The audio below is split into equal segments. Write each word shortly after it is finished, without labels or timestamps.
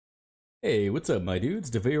Hey, what's up my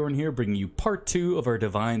dudes? Devayorn here, bringing you part 2 of our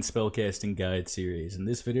Divine Spellcasting Guide series. In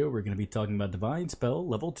this video, we're going to be talking about Divine Spell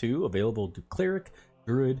Level 2, available to Cleric,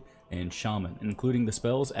 Druid, and Shaman, including the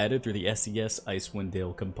spells added through the SCS Icewind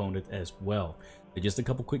Dale component as well. Just a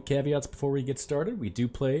couple quick caveats before we get started. We do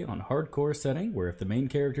play on hardcore setting, where if the main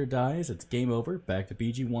character dies, it's game over, back to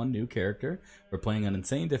BG1, new character. We're playing on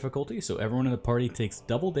insane difficulty, so everyone in the party takes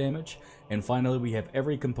double damage. And finally, we have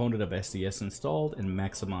every component of SCS installed and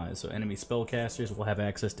maximized, so enemy spellcasters will have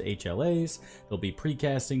access to HLAs, there'll be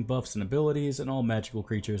precasting buffs and abilities, and all magical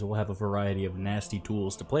creatures will have a variety of nasty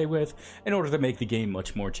tools to play with in order to make the game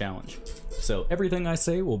much more challenging. So everything I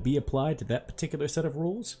say will be applied to that particular set of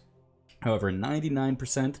rules. However,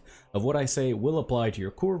 99% of what I say will apply to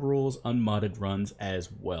your core rules unmodded runs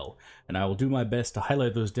as well. And I will do my best to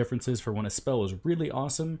highlight those differences for when a spell is really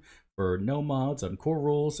awesome, for no mods on core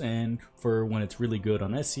rules, and for when it's really good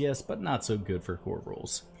on SCS but not so good for core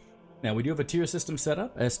rules. Now, we do have a tier system set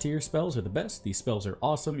up. S tier spells are the best. These spells are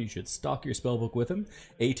awesome. You should stock your spellbook with them.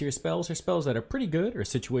 A tier spells are spells that are pretty good or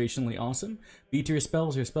situationally awesome. B tier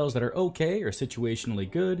spells are spells that are okay or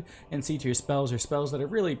situationally good. And C tier spells are spells that are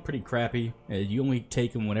really pretty crappy. You only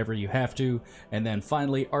take them whenever you have to. And then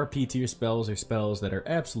finally, RP tier spells are spells that are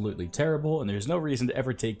absolutely terrible, and there's no reason to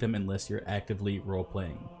ever take them unless you're actively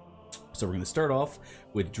role-playing. So we're going to start off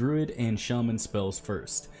with Druid and Shaman spells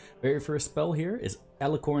first. Very first spell here is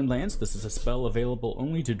Alicorn Lance. This is a spell available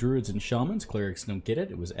only to Druids and Shamans. Clerics don't get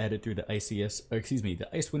it. It was added through the the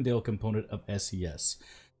Icewind Dale component of SCS.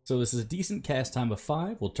 So this is a decent cast time of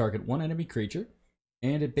 5. Will target one enemy creature,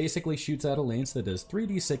 and it basically shoots out a lance that does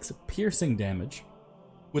 3d6 piercing damage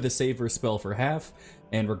with a save or spell for half,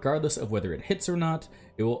 and regardless of whether it hits or not,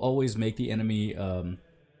 it will always make the enemy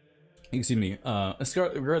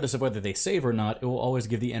regardless of whether they save or not, it will always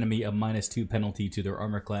give the enemy a -2 penalty to their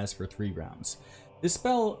armor class for 3 rounds. This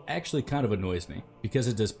spell actually kind of annoys me, because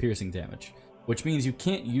it does piercing damage, which means you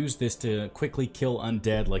can't use this to quickly kill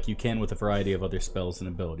undead like you can with a variety of other spells and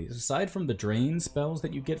abilities. Aside from the drain spells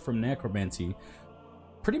that you get from necromancy,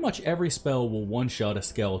 pretty much every spell will one-shot a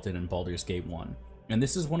skeleton in Baldur's Gate 1. And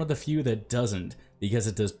this is one of the few that doesn't, because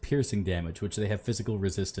it does piercing damage, which they have physical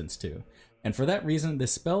resistance to. And for that reason,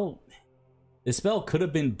 this spell could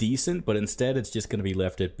have been decent, but instead it's just going to be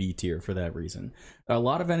left at B tier for that reason. A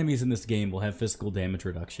lot of enemies in this game will have physical damage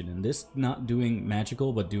reduction, and this not doing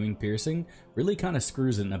magical but doing piercing really kind of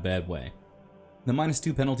screws it in a bad way. The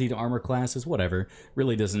 -2 penalty to armor class is whatever,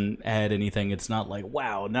 really doesn't add anything. It's not like,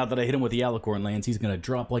 wow, now that I hit him with the Alicorn Lance, he's going to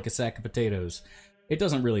drop like a sack of potatoes. It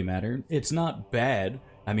doesn't really matter. It's not bad.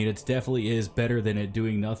 I mean, it definitely is better than it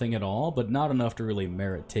doing nothing at all, but not enough to really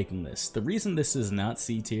merit taking this. The reason this is not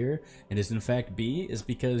C tier, and is in fact B, is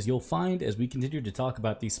because you'll find as we continue to talk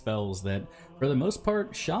about these spells that, for the most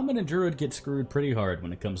part, Shaman and Druid get screwed pretty hard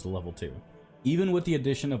when it comes to level 2. Even with the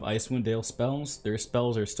addition of Icewind Dale spells, their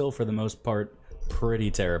spells are still, for the most part, pretty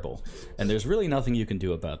terrible. And there's really nothing you can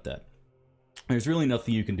do about that.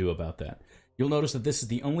 You'll notice that this is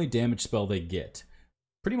the only damage spell they get.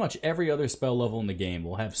 Pretty much every other spell level in the game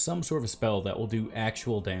will have some sort of spell that will do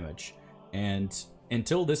actual damage. And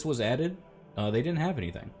until this was added, they didn't have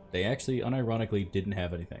anything. They actually, unironically, didn't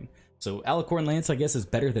have anything. So Alicorn Lance, I guess, is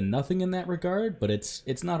better than nothing in that regard, but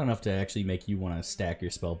it's not enough to actually make you want to stack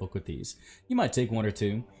your spellbook with these. You might take 1 or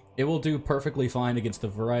 2. It will do perfectly fine against the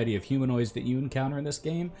variety of humanoids that you encounter in this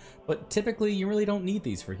game, but typically you really don't need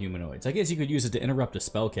these for humanoids. I guess you could use it to interrupt a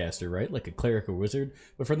spellcaster, right? Like a cleric or wizard,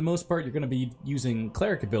 but for the most part you're going to be using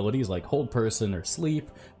cleric abilities like Hold Person or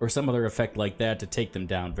Sleep, or some other effect like that to take them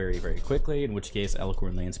down very, very quickly, in which case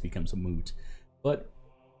Alicorn Lance becomes a moot. But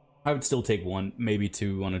I would still take 1, maybe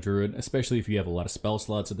 2 on a druid, especially if you have a lot of spell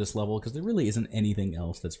slots at this level, because there really isn't anything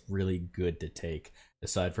else that's really good to take,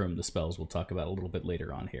 aside from the spells we'll talk about a little bit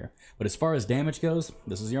later on here. But as far as damage goes,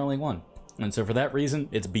 this is your only one. And so for that reason,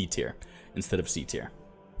 it's B tier instead of C tier.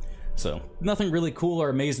 So, nothing really cool or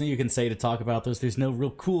amazing you can say to talk about this. There's no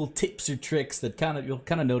real cool tips or tricks that you'll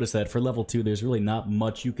kind of notice that for level 2, there's really not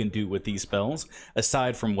much you can do with these spells,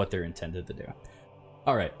 aside from what they're intended to do.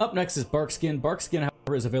 Alright, up next is Barkskin. Barkskin,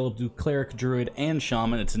 however, is available to Cleric, Druid, and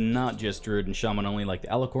Shaman. It's not just Druid and Shaman only like the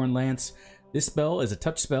Alicorn Lance. This spell is a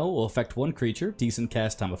touch spell, will affect 1 creature, decent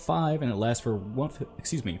cast time of 5, and it lasts for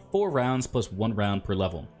 4 rounds plus 1 round per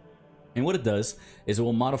level. And what it does is it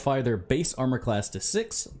will modify their base armor class to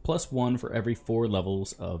 6, plus 1 for every 4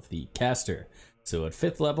 levels of the caster. So at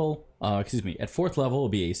 4th level, it will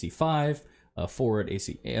be AC 5, 4 at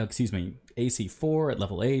AC 4 at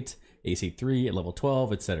level 8, AC 3 at level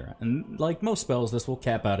 12, etc. And like most spells, this will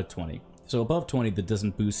cap out at 20. So above 20, that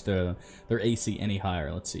doesn't boost their AC any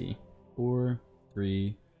higher. Let's see. 4,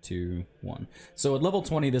 3, 2, 1. So at level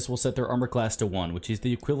 20, this will set their armor class to 1, which is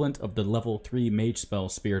the equivalent of the level 3 mage spell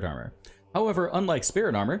Spirit Armor. However, unlike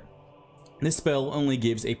Spirit Armor, this spell only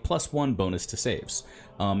gives a +1 bonus to saves,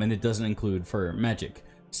 and it doesn't include for magic.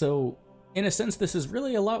 So, in a sense, this is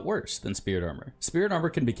really a lot worse than Spirit Armor. Spirit Armor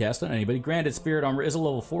can be cast on anybody. Granted, Spirit Armor is a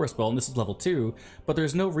level 4 spell, and this is level 2, but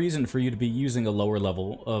there's no reason for you to be using a lower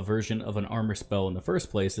level version of an armor spell in the first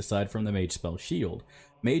place, aside from the mage spell Shield.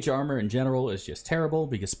 Mage Armor in general is just terrible,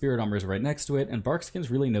 because Spirit Armor is right next to it, and Barkskin's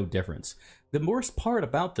really no difference. The worst part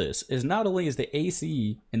about this is not only is the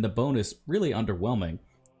AC and the bonus really underwhelming,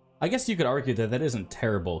 I guess you could argue that that isn't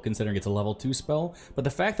terrible, considering it's a level 2 spell, but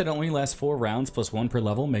the fact that it only lasts 4 rounds plus 1 per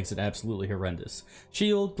level makes it absolutely horrendous.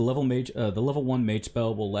 Shield, the level 1 mage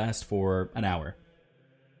spell, will last for an hour.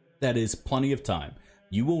 That is plenty of time.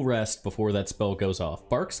 You will rest before that spell goes off.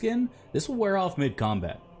 Barkskin, this will wear off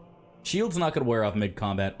mid-combat. Shield's not going to wear off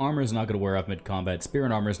mid-combat, Armor's not going to wear off mid-combat,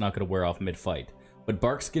 Spirit Armor's not going to wear off mid-fight, but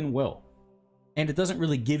Barkskin will. And it doesn't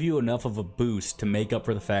really give you enough of a boost to make up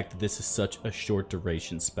for the fact that this is such a short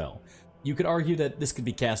duration spell. You could argue that this could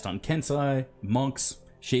be cast on Kensai, monks,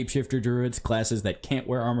 shapeshifter druids, classes that can't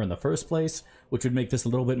wear armor in the first place, which would make this a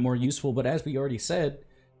little bit more useful, but as we already said,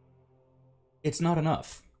 it's not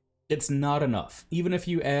enough. It's not enough. Even if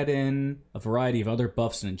you add in a variety of other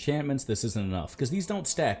buffs and enchantments, this isn't enough, because these don't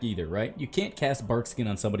stack either, right? You can't cast Barkskin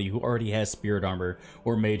on somebody who already has Spirit Armor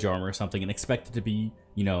or Mage Armor or something and expect it to be,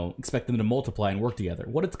 you know, expect them to multiply and work together.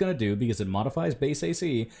 What it's going to do, because it modifies base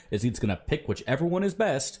AC, is it's going to pick whichever one is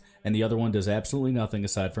best, and the other one does absolutely nothing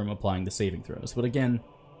aside from applying the saving throws. But again,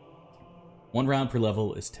 1 round per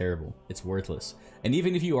level is terrible. It's worthless. And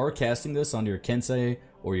even if you are casting this on your Kensei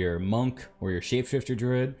or your Monk or your Shapeshifter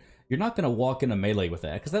Druid, you're not going to walk into melee with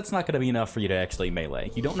that, because that's not going to be enough for you to actually melee.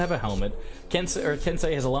 You don't have a helmet.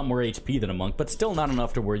 Kensei has a lot more HP than a monk, but still not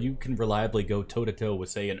enough to where you can reliably go toe-to-toe with,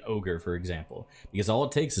 say, an ogre, for example. Because all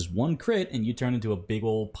it takes is 1 crit, and you turn into a big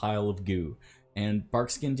old pile of goo. And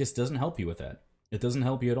Barkskin just doesn't help you with that. It doesn't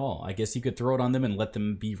help you at all. I guess you could throw it on them and let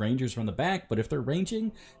them be rangers from the back, but if they're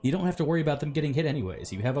ranging, you don't have to worry about them getting hit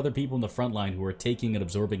anyways. You have other people in the front line who are taking and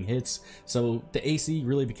absorbing hits, so the AC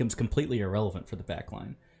really becomes completely irrelevant for the back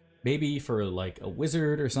line. Maybe for like a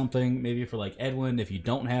wizard or something, maybe for like Edwin, if you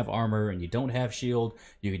don't have armor and you don't have shield,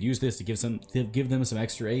 you could use this to give them some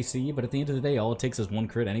extra AC, but at the end of the day, all it takes is 1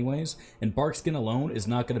 crit anyways, and Barkskin alone is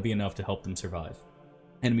not going to be enough to help them survive.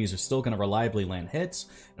 Enemies are still going to reliably land hits,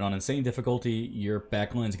 and on insane difficulty, your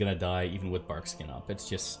backline is going to die even with Barkskin up. It's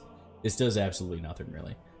just, this does absolutely nothing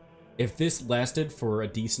really. If this lasted for a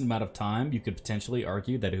decent amount of time, you could potentially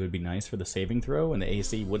argue that it would be nice for the saving throw and the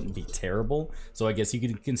AC wouldn't be terrible. So I guess you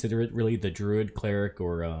could consider it really the druid, cleric,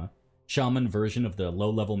 or shaman version of the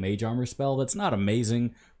low-level mage armor spell. That's not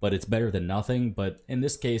amazing, but it's better than nothing. But in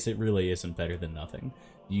this case, it really isn't better than nothing.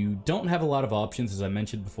 You don't have a lot of options, as I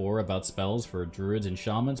mentioned before, about spells for druids and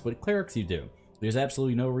shamans, but clerics you do. There's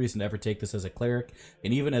absolutely no reason to ever take this as a cleric,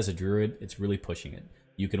 and even as a druid, it's really pushing it.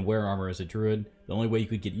 You can wear armor as a druid. The only way you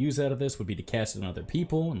could get use out of this would be to cast it on other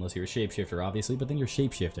people, unless you're a shapeshifter, obviously, but then you're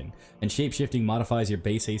shapeshifting. And shapeshifting modifies your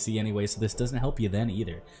base AC anyway, so this doesn't help you then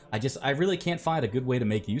either. I really can't find a good way to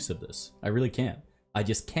make use of this. I really can't. I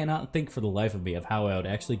just cannot think for the life of me of how I would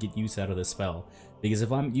actually get use out of this spell. Because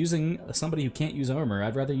if I'm using somebody who can't use armor,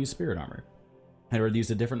 I'd rather use Spirit Armor. I'd rather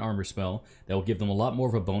use a different armor spell that will give them a lot more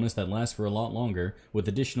of a bonus that lasts for a lot longer, with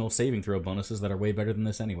additional saving throw bonuses that are way better than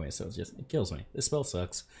this anyway, so it kills me. This spell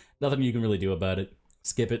sucks. Nothing you can really do about it.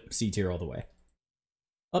 Skip it, C tier all the way.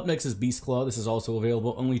 Up next is Beast Claw. This is also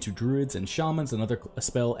available only to druids and shamans, another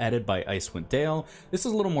spell added by Icewind Dale. This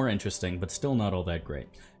is a little more interesting, but still not all that great.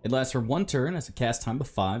 It lasts for 1 turn, has a cast time of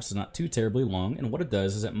 5, so not too terribly long, and what it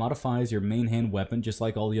does is it modifies your main hand weapon just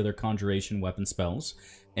like all the other conjuration weapon spells.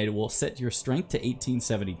 And it will set your strength to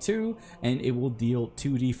 1872, and it will deal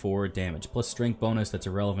 2d4 damage, plus strength bonus that's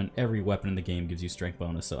irrelevant. Every weapon in the game gives you strength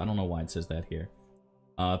bonus, so I don't know why it says that here.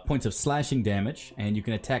 Points of slashing damage, and you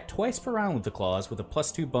can attack twice per round with the claws with a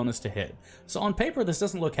 +2 bonus to hit. So on paper, this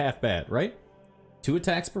doesn't look half bad, right? 2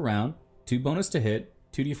 attacks per round, 2 bonus to hit,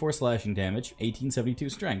 2d4 slashing damage, 1872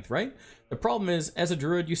 strength, right? The problem is, as a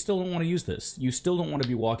druid, you still don't want to use this. You still don't want to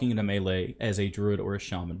be walking into melee as a druid or a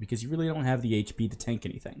shaman, because you really don't have the HP to tank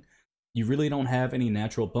anything. You really don't have any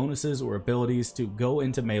natural bonuses or abilities to go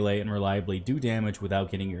into melee and reliably do damage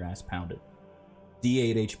without getting your ass pounded.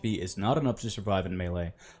 D8 HP is not enough to survive in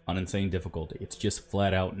melee on insane difficulty. It's just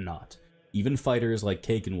flat out not. Even fighters like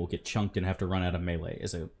Kaken will get chunked and have to run out of melee.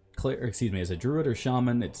 As a druid or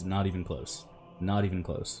shaman, it's not even close. Not even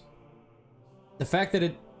close. The fact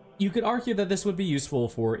that you could argue that this would be useful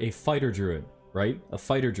for a fighter druid, right? A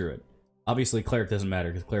fighter druid. Obviously, cleric doesn't matter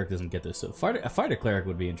because cleric doesn't get this. So a fighter cleric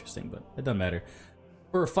would be interesting, but it doesn't matter.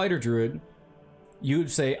 For a fighter druid, you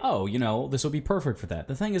would say, oh, you know, this will be perfect for that.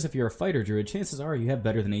 The thing is, if you're a fighter druid, chances are you have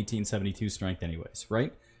better than 1872 strength anyways,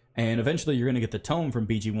 right? And eventually you're going to get the tome from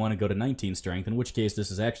BG1 and go to 19 strength, in which case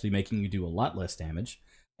this is actually making you do a lot less damage.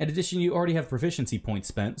 In addition, you already have proficiency points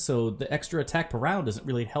spent, so the extra attack per round doesn't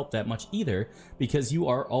really help that much either, because you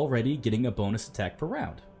are already getting a bonus attack per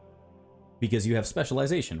round. Because you have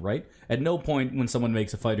specialization, right? At no point when someone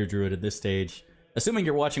makes a fighter druid at this stage, assuming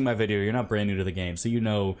you're watching my video, you're not brand new to the game, so you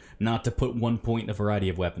know not to put 1 point in a variety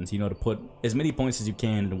of weapons. You know to put as many points as you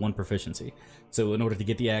can into one proficiency. So in order to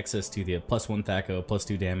get the access to the +1 THAC0,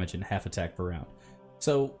 +2 damage, and half attack per round.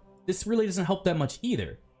 So this really doesn't help that much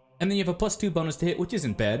either. And then you have a +2 bonus to hit, which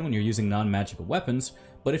isn't bad when you're using non-magical weapons,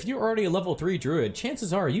 but if you're already a level 3 druid,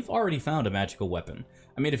 chances are you've already found a magical weapon.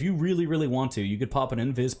 I mean, if you really, really want to, you could pop an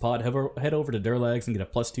invis pod, head over to Durlags and get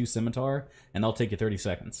a +2 scimitar, and that'll take you 30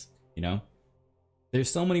 seconds, you know?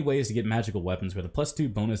 There's so many ways to get magical weapons where the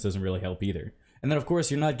 +2 bonus doesn't really help either. And then, of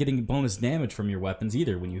course, you're not getting bonus damage from your weapons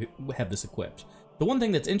either when you have this equipped. The one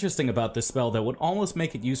thing that's interesting about this spell that would almost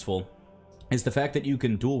make it useful is the fact that you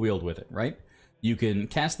can dual wield with it, right? You can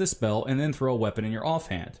cast this spell and then throw a weapon in your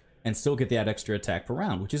offhand and still get that extra attack per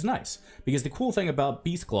round, which is nice. Because the cool thing about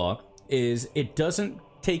Beast Claw is it doesn't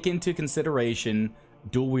take into consideration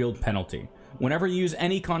dual wield penalty. Whenever you use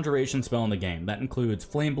any conjuration spell in the game, that includes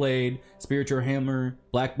Flame Blade, Spiritual Hammer,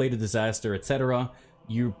 Black Blade of Disaster, etc.,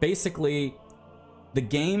 you basically, the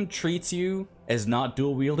game treats you as not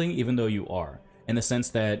dual wielding even though you are. In the sense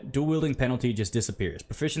that dual wielding penalty just disappears.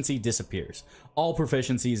 Proficiency disappears. All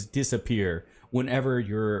proficiencies disappear whenever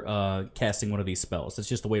you're casting one of these spells. That's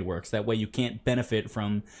just the way it works. That way you can't benefit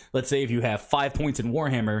from, let's say if you have 5 points in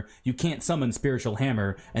Warhammer, you can't summon Spiritual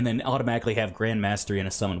Hammer and then automatically have Grand Mastery and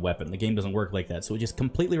a summoned weapon. The game doesn't work like that, so it just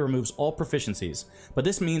completely removes all proficiencies. But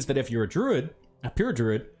this means that if you're a druid, a pure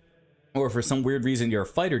druid, or for some weird reason you're a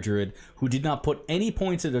fighter druid who did not put any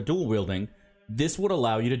points into dual wielding, this would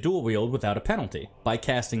allow you to dual wield without a penalty by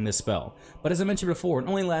casting this spell. But as I mentioned before, it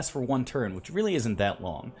only lasts for 1 turn, which really isn't that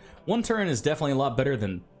long. 1 turn is definitely a lot better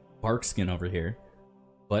than Barkskin over here.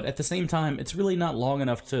 But at the same time, it's really not long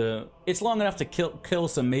enough to... It's long enough to kill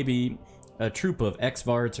some, maybe a troop of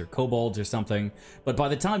X-Vards or Kobolds or something. But by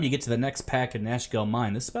the time you get to the next pack in Nashkel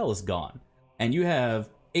Mine, this spell is gone. And you have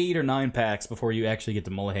 8 or 9 packs before you actually get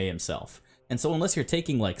to Mulhay himself. And so unless you're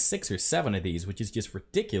taking like 6 or 7 of these, which is just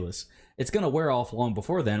ridiculous, it's going to wear off long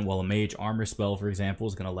before then, while a mage armor spell, for example,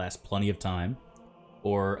 is going to last plenty of time.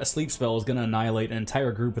 Or a sleep spell is going to annihilate an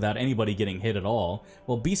entire group without anybody getting hit at all.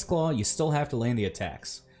 Well, Beast Claw, you still have to land the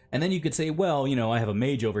attacks. And then you could say, well, you know, I have a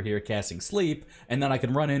mage over here casting sleep, and then I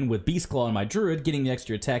can run in with Beast Claw and my druid, getting the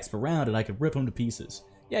extra attacks per round, and I could rip them to pieces.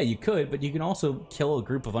 Yeah, you could, but you can also kill a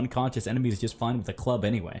group of unconscious enemies just fine with a club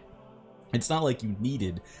anyway. It's not like you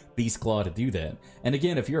needed Beast Claw to do that. And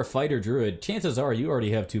again, if you're a fighter druid, chances are you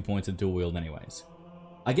already have 2 points in dual wield anyways.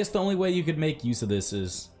 I guess the only way you could make use of this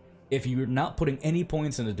is if you're not putting any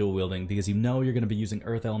points into dual wielding because you know you're going to be using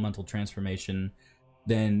Earth Elemental Transformation,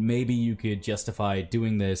 then maybe you could justify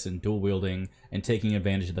doing this and dual wielding and taking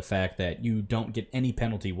advantage of the fact that you don't get any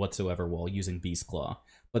penalty whatsoever while using Beast Claw.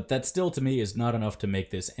 But that still, to me, is not enough to make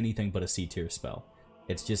this anything but a C-tier spell.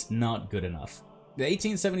 It's just not good enough. The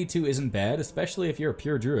 1872 isn't bad, especially if you're a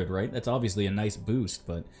pure druid, right? That's obviously a nice boost,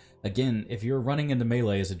 but again, if you're running into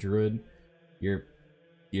melee as a druid, you're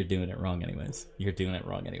doing it wrong anyways. You're doing it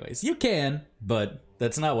wrong anyways. You can, but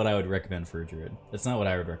that's not what I would recommend for a druid. That's not what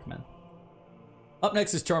I would recommend. Up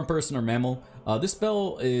next is Charm Person or Mammal. This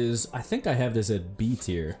spell is, I think I have this at B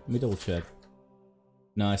tier. Let me double check.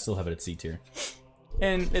 No, I still have it at C tier.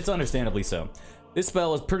 And it's understandably so. This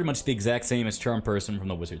spell is pretty much the exact same as Charm Person from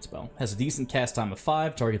the Wizard spell. Has a decent cast time of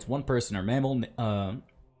 5, targets 1 person or mammal,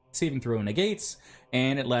 saving throw negates,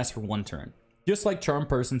 and it lasts for 1 turn. Just like Charm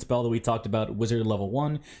Person spell that we talked about at Wizard level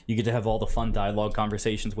 1, you get to have all the fun dialogue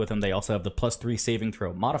conversations with them. They also have the +3 saving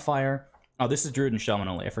throw modifier. Oh, this is Druid and Shaman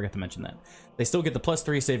only, I forgot to mention that. They still get the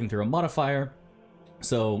 +3 saving throw modifier,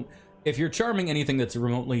 so if you're charming anything that's a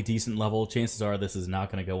remotely decent level, chances are this is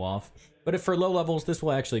not going to go off. But if for low levels, this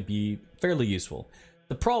will actually be fairly useful.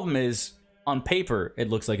 The problem is, on paper, it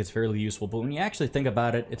looks like it's fairly useful, but when you actually think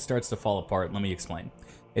about it, it starts to fall apart. Let me explain.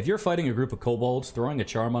 If you're fighting a group of kobolds, throwing a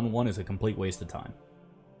charm on one is a complete waste of time.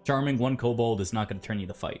 Charming one kobold is not going to turn you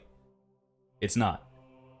the fight. It's not.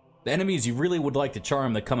 The enemies you really would like to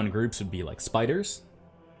charm that come in groups would be like spiders,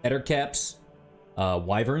 ettercaps,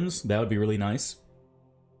 wyverns. That would be really nice.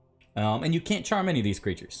 And you can't charm any of these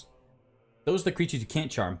creatures. Those are the creatures you can't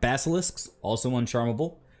charm. Basilisks, also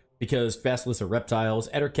uncharmable. because basilisks are reptiles,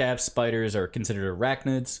 ettercaps, spiders are considered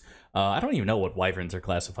arachnids. I don't even know what wyverns are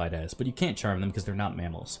classified as, but you can't charm them because they're not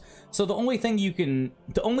mammals. So the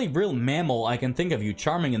only real mammal I can think of you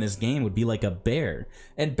charming in this game would be like a bear.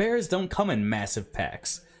 And bears don't come in massive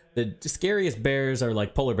packs. The scariest bears are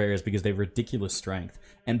like polar bears because they have ridiculous strength.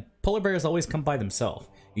 And polar bears always come by themselves.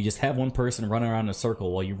 You just have one person run around in a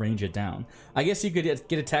circle while you range it down. I guess you could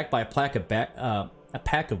get attacked by a pack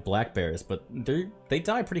of black bears, but they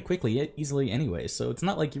die pretty quickly, easily anyway, so it's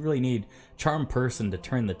not like you really need Charm Person to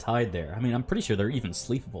turn the tide there. I mean, I'm pretty sure they're even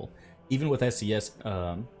sleepable. Even with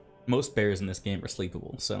SCS, most bears in this game are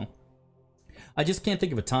sleepable, so I just can't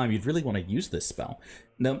think of a time you'd really want to use this spell.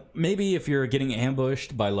 Now, maybe if you're getting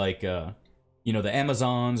ambushed by, like, you know, the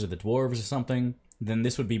Amazons or the Dwarves or something, then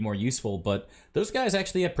this would be more useful, but those guys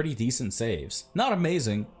actually have pretty decent saves. Not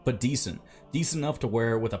amazing, but decent. Decent enough to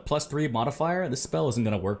where, with a +3 modifier, this spell isn't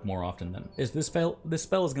going to work more often than... This spell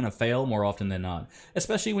is going to fail more often than not.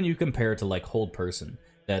 Especially when you compare it to, like, Hold Person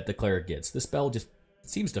that the cleric gets. This spell just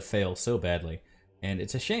seems to fail so badly. And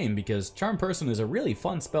it's a shame, because Charm Person is a really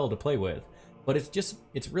fun spell to play with. But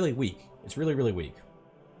it's really weak. It's really, really weak.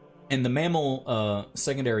 And the Mammal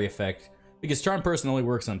secondary effect... Because Charm Person only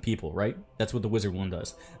works on people, right? That's what the Wizard one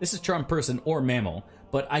does. This is Charm Person or Mammal,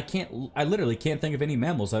 but I literally can't think of any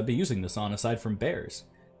mammals I'd be using this on aside from bears.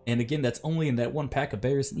 And again, that's only in that one pack of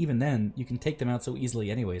bears, and even then, you can take them out so easily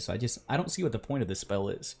anyway, so I don't see what the point of this spell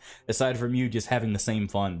is. Aside from you just having the same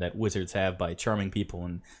fun that wizards have by charming people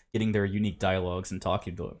and getting their unique dialogues and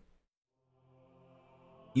talking to them.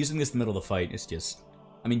 Using this in the middle of the fight is just...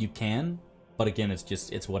 I mean, you can... But again,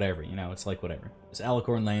 it's whatever, you know, it's like whatever. It's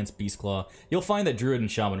Alicorn Lance, Beast Claw. You'll find that Druid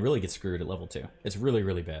and Shaman really get screwed at level 2. It's really,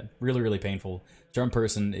 really bad. Really, really painful. Charm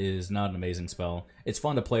Person is not an amazing spell. It's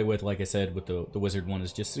fun to play with, like I said, with the Wizard one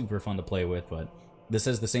is just super fun to play with, but this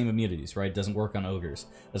has the same immunities, right? It doesn't work on ogres.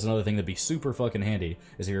 That's another thing that'd be super fucking handy,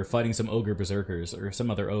 is if you're fighting some ogre berserkers, or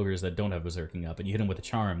some other ogres that don't have berserking up, and you hit them with a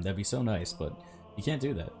charm, that'd be so nice, but you can't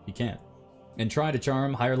do that. You can't. And try to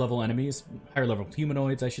charm higher level enemies, higher level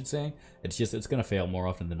humanoids, I should say. It's gonna fail more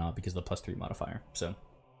often than not because of the +3 modifier. So,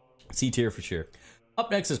 C tier for sure.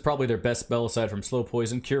 Up next is probably their best spell aside from Slow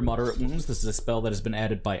Poison, Cure Moderate Wounds. This is a spell that has been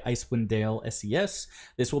added by Icewind Dale SCS.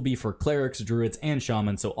 This will be for clerics, druids, and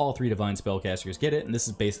shamans, so all 3 divine spellcasters get it, and this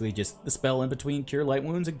is basically just the spell in between Cure Light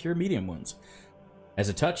Wounds and Cure Medium Wounds. As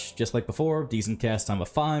a touch, just like before, decent cast time of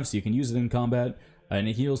 5, so you can use it in combat, and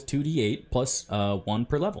it heals 2d8 plus 1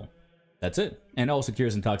 per level. That's it. And also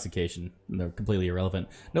cures intoxication. They're completely irrelevant.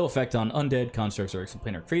 No effect on undead, constructs, or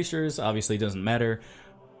exoplanar creatures. Obviously, doesn't matter.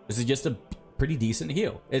 This is just a pretty decent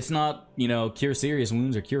heal. It's not, you know, cure serious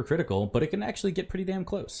wounds or cure critical, but it can actually get pretty damn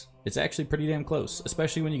close. It's actually pretty damn close,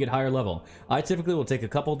 especially when you get higher level. I typically will take a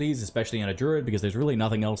couple of these, especially on a druid, because there's really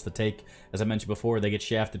nothing else to take. As I mentioned before, they get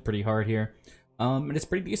shafted pretty hard here. And it's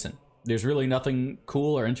pretty decent. There's really nothing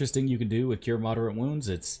cool or interesting you can do with cure moderate wounds.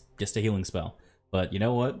 It's just a healing spell. But you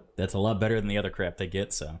know what? That's a lot better than the other crap they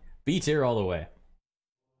get, so B tier all the way.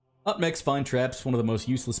 Up next, Find Traps, one of the most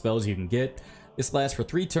useless spells you can get. This lasts for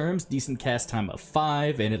 3 turns, decent cast time of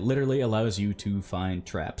 5, and it literally allows you to find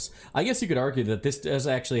traps. I guess you could argue that this does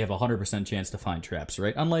actually have a 100% chance to find traps,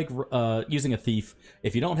 right? Unlike using a thief,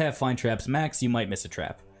 if you don't have Find Traps max, you might miss a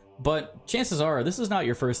trap. But chances are, this is not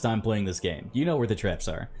your first time playing this game. You know where the traps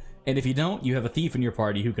are. And if you don't, you have a thief in your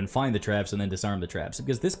party who can find the traps and then disarm the traps,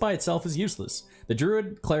 because this by itself is useless. The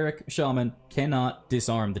druid, cleric, shaman cannot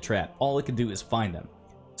disarm the trap. All it can do is find them.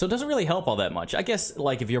 So it doesn't really help all that much. I guess,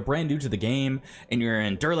 like, if you're brand new to the game, and you're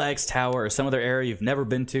in Durlag's Tower or some other area you've never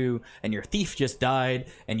been to, and your thief just died,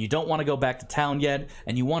 and you don't want to go back to town yet,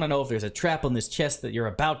 and you want to know if there's a trap on this chest that you're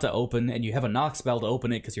about to open, and you have a knock spell to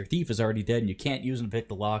open it because your thief is already dead and you can't use them to pick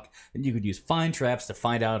the lock, then you could use Find Traps to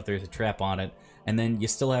find out if there's a trap on it, and then you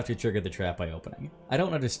still have to trigger the trap by opening it. I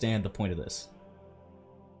don't understand the point of this.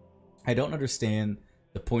 I don't understand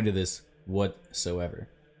the point of this whatsoever.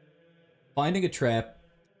 Finding a trap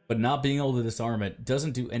but not being able to disarm it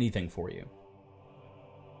doesn't do anything for you.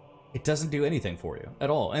 It doesn't do anything for you at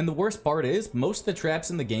all. And the worst part is, most of the traps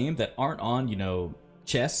in the game that aren't on, you know,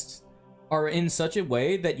 chests are in such a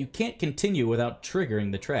way that you can't continue without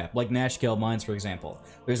triggering the trap, like Nashkel Mines, for example.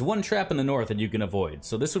 There's one trap in the north that you can avoid,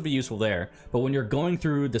 so this would be useful there. But when you're going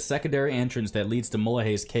through the secondary entrance that leads to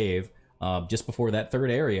Mullahy's Cave, just before that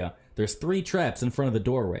third area, there's 3 traps in front of the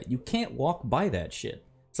doorway. You can't walk by that shit.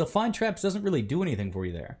 So Find Traps doesn't really do anything for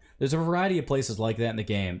you there. There's a variety of places like that in the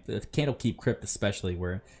game, the Candlekeep Crypt especially,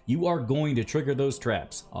 where you are going to trigger those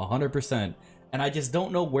traps 100%, and I just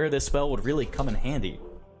don't know where this spell would really come in handy.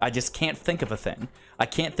 I just can't think of a thing. I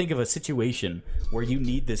can't think of a situation where you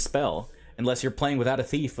need this spell unless you're playing without a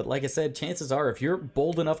thief. But like I said, chances are, if you're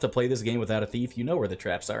bold enough to play this game without a thief, you know where the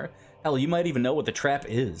traps are. Hell, you might even know what the trap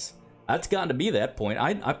is. It's gotten to be that point.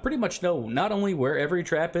 I pretty much know not only where every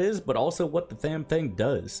trap is, but also what the damn thing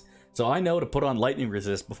does. So I know to put on lightning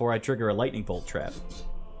resist before I trigger a lightning bolt trap.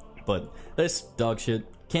 But this dog shit,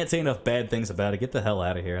 can't say enough bad things about it. Get the hell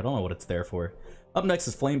out of here. I don't know what it's there for. Up next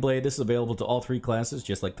is Flame Blade. This is available to all 3 classes,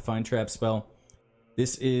 just like the Find Trap spell.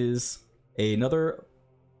 This is another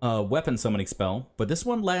weapon summoning spell, but this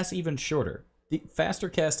one lasts even shorter. The faster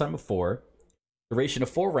cast time of 4, duration of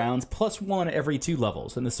 4 rounds, plus 1 every 2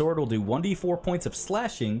 levels, and the sword will do 1d4 points of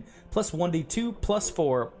slashing, plus 1d2 plus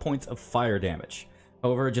 4 points of fire damage.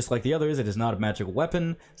 However, just like the others, it is not a magical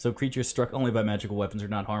weapon, so creatures struck only by magical weapons are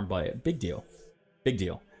not harmed by it. Big deal. Big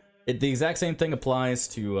deal. The exact same thing applies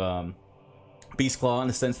to Beast Claw in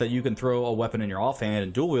the sense that you can throw a weapon in your offhand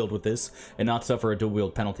and dual wield with this and not suffer a dual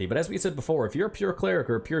wield penalty. But as we said before, if you're a pure cleric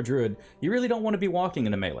or a pure druid, you really don't want to be walking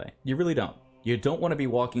into melee. You really don't. You don't want to be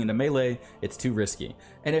walking into melee, it's too risky.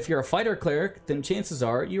 And if you're a fighter cleric, then chances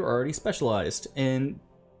are you're already specialized and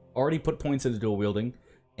already put points into dual wielding,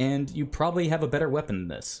 and you probably have a better weapon than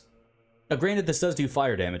this. Now granted, this does do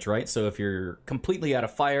fire damage, right? So if you're completely out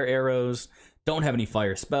of fire arrows, don't have any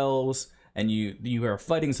fire spells, and you are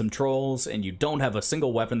fighting some trolls, and you don't have a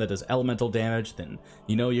single weapon that does elemental damage, then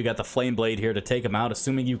you know you got the Flame Blade here to take them out,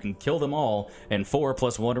 assuming you can kill them all in 4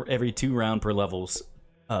 plus 1 every 2 round per level's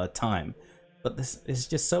time. But this is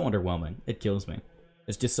just so underwhelming. It kills me.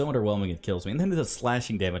 It's just so underwhelming it kills me. And then there's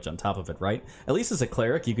slashing damage on top of it, right? At least as a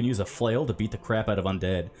cleric, you can use a flail to beat the crap out of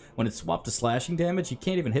undead. When it's swapped to slashing damage, you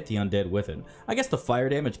can't even hit the undead with it. I guess the fire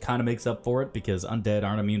damage kind of makes up for it, because undead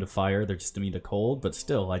aren't immune to fire, they're just immune to cold, but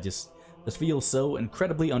still, this feels so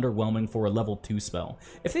incredibly underwhelming for a level 2 spell.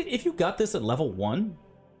 If you got this at level 1,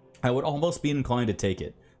 I would almost be inclined to take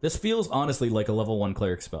it. This feels honestly like a level 1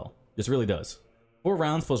 cleric spell. This really does. 4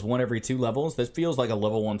 rounds plus 1 every 2 levels, this feels like a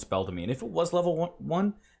level 1 spell to me. And if it was level 1,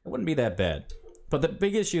 it wouldn't be that bad. But the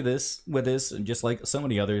big issue with this, and just like so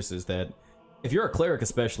many others, is that if you're a cleric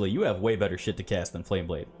especially, you have way better shit to cast than Flame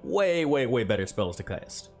Blade. Way, way, way better spells to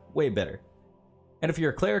cast. Way better. And if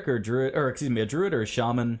you're a cleric or a druid, or excuse me, a druid or a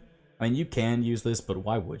shaman, I mean, you can use this, but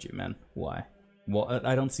why would you, man? Why? Well,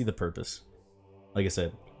 I don't see the purpose. Like I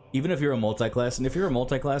said, even if you're a multi-class, and if you're a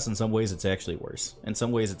multi-class, in some ways it's actually worse. In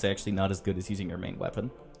some ways it's actually not as good as using your main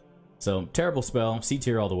weapon. So, terrible spell, C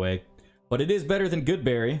tier all the way. But it is better than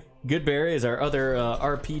Goodberry. Goodberry is our other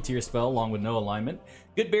RP tier spell, along with no alignment.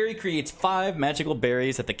 Goodberry creates 5 magical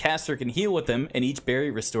berries that the caster can heal with them, and each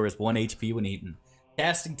berry restores 1 HP when eaten.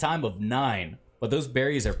 Casting time of 9. But those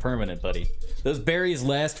berries are permanent, buddy. Those berries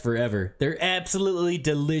last forever. They're absolutely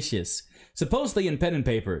delicious. Supposedly in pen and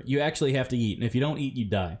paper, you actually have to eat, and if you don't eat, you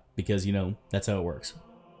die. Because, you know, that's how it works.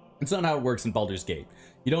 It's not how it works in Baldur's Gate.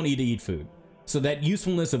 You don't need to eat food. So that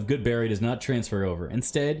usefulness of Goodberry does not transfer over.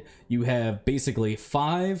 Instead, you have basically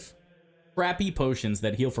 5 crappy potions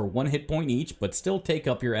that heal for 1 hit point each, but still take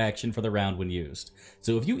up your action for the round when used.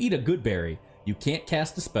 So if you eat a Goodberry, you can't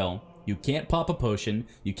cast a spell, you can't pop a potion,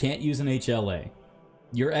 you can't use an HLA.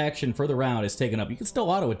 Your action for the round is taken up. You can still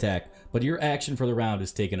auto-attack, but your action for the round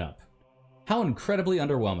is taken up. How incredibly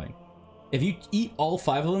underwhelming. If you eat all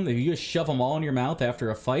 5 of them, if you just shove them all in your mouth after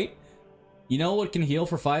a fight, you know what can heal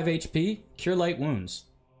for 5 HP? Cure Light Wounds.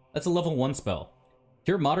 That's a level 1 spell.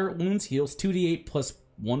 Cure Moderate Wounds heals 2d8 plus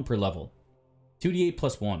 1 per level. 2d8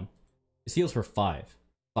 plus 1. This heals for 5.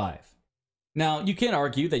 5. Now, you can't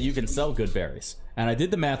argue that you can sell Goodberries. And I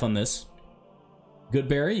did the math on this.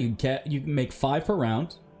 Goodberry, you can make 5 per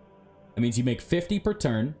round. That means you make 50 per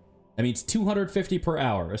turn. That means 250 per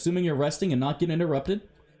hour. Assuming you're resting and not getting interrupted,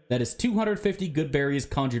 that is 250 Goodberries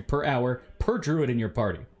conjured per hour per druid in your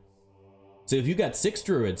party. So if you got 6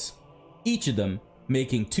 druids, each of them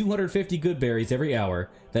making 250 Goodberries every hour,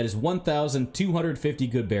 that is 1,250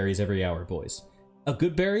 Goodberries every hour, boys. A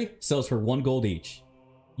Goodberry sells for 1 gold each.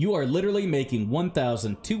 You are literally making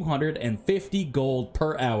 1,250 gold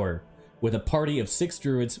per hour with a party of 6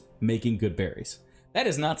 druids making Goodberries. That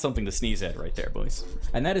is not something to sneeze at right there, boys.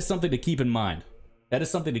 And that is something to keep in mind. That is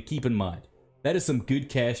something to keep in mind. That is some good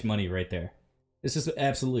cash money right there. This is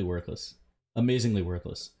absolutely worthless. Amazingly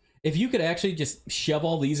worthless. If you could actually just shove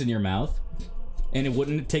all these in your mouth, and it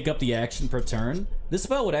wouldn't take up the action per turn, this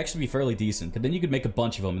spell would actually be fairly decent. Because then you could make a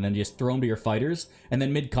bunch of them and then just throw them to your fighters, and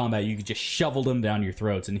then mid-combat you could just shovel them down your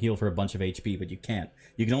throats and heal for a bunch of HP, but you can't.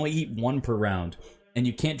 You can only eat 1 per round. And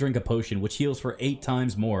you can't drink a potion, which heals for 8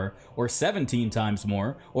 times more, or 17 times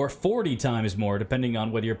more, or 40 times more, depending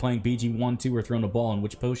on whether you're playing BG1, 2, or throwing a ball and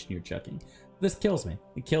which potion you're chucking. This kills me.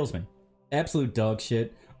 It kills me. Absolute dog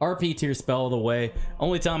shit. RP tier spell of the way.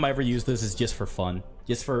 Only time I ever use this is just for fun.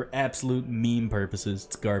 Just for absolute meme purposes.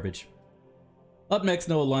 It's garbage. Up next,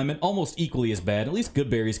 no alignment. Almost equally as bad. At least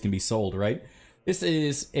Goodberries can be sold, right? This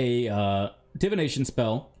is a divination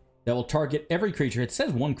spell that will target every creature. It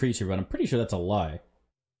says one creature, but I'm pretty sure that's a lie.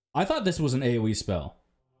 I thought this was an AoE spell.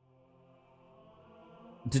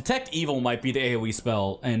 Detect Evil might be the AoE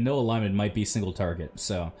spell, and no alignment might be single target.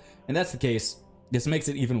 So, and that's the case. This makes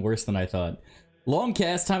it even worse than I thought. Long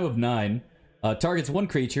cast time of 9. Targets one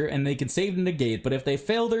creature, and they can save and negate, but if they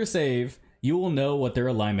fail their save, you will know what their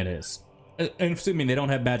alignment is. And assuming they don't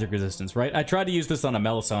have magic resistance, right? I tried to use this on a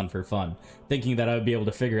Melisande for fun, thinking that I would be able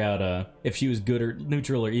to figure out if she was good or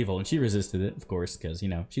neutral or evil, and she resisted it, of course, because, you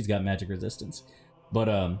know, she's got magic resistance.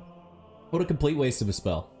 But, what a complete waste of a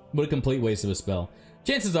spell. What a complete waste of a spell.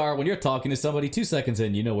 Chances are, when you're talking to somebody 2 seconds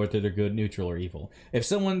in, you know whether they're good, neutral, or evil. If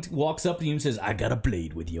someone walks up to you and says, I got a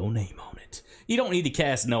blade with your name on it, you don't need to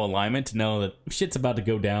cast no alignment to know that shit's about to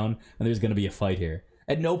go down and there's going to be a fight here.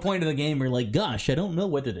 At no point in the game, you're like, gosh, I don't know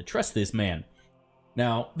whether to trust this man.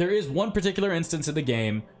 Now, there is one particular instance of the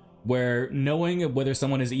game where knowing whether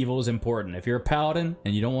someone is evil is important. If you're a paladin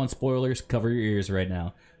and you don't want spoilers, cover your ears right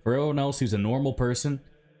now. For everyone else who's a normal person,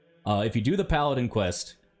 if you do the paladin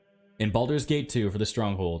quest in Baldur's Gate 2 for the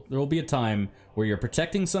Stronghold, there will be a time where you're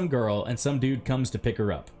protecting some girl and some dude comes to pick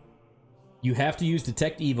her up. You have to use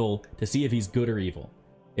Detect Evil to see if he's good or evil.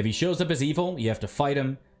 If he shows up as evil, you have to fight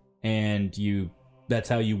him, and that's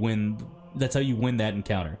how you win that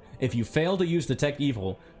encounter. If you fail to use Detect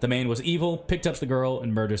Evil, the man was evil, picked up the girl,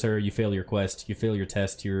 and murders her, you fail your quest, you fail your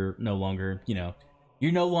test, you're no longer, you know,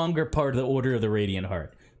 you're no longer part of the Order of the Radiant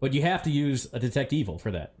Heart. But you have to use a Detect Evil for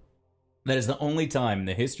that. That is the only time in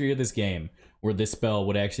the history of this game where this spell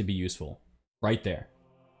would actually be useful. Right there.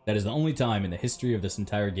 That is the only time in the history of this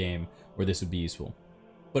entire game where this would be useful.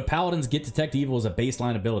 But Paladins get Detect Evil as a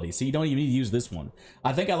baseline ability, so you don't even need to use this one.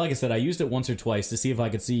 I think, like I said, I used it once or twice to see if I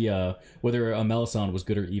could see whether a Melisande was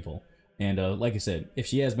good or evil. And like I said, if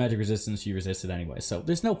she has magic resistance, she resists it anyway. So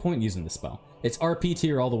there's no point in using this spell. It's RP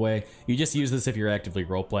tier all the way. You just use this if you're actively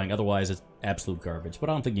role-playing. Otherwise, it's absolute garbage. But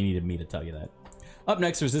I don't think you needed me to tell you that. Up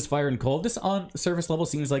next, resist fire and cold. This on surface level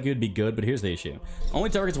seems like it would be good, but here's the issue.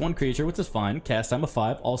 Only targets one creature, which is fine. Cast time of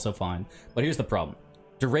 5, also fine. But here's the problem.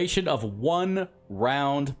 Duration of 1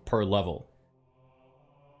 round per level.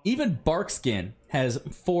 Even Barkskin has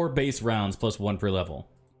 4 base rounds plus 1 per level.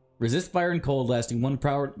 Resist fire and cold lasting 1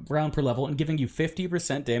 round per level and giving you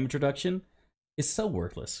 50% damage reduction is so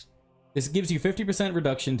worthless. This gives you 50%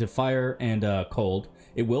 reduction to fire and cold.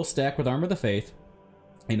 It will stack with Armor of the Faith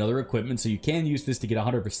and other equipment, so you can use this to get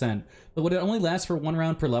 100%. But would it only last for 1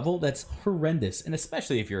 round per level? That's horrendous, and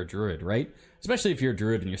especially if you're a druid, right? Especially if you're a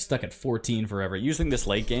druid and you're stuck at 14 forever. Using this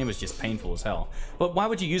late game is just painful as hell. But why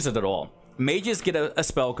would you use it at all? Mages get a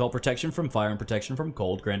spell called Protection from Fire and Protection from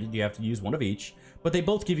Cold. Granted, you have to use one of each. But they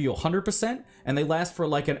both give you 100%, and they last for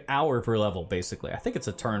like an hour per level, basically. I think it's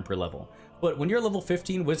a turn per level. But when you're a level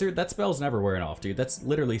 15 wizard, that spell's never wearing off, dude. That's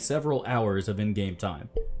literally several hours of in-game time.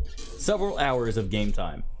 Several hours of game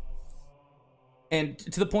time. And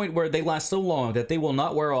to the point where they last so long that they will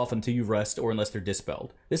not wear off until you rest or unless they're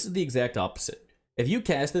dispelled. This is the exact opposite. If you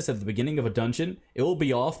cast this at the beginning of a dungeon, it will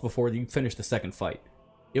be off before you finish the second fight.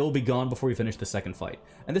 It will be gone before you finish the second fight.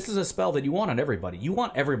 And this is a spell that you want on everybody. You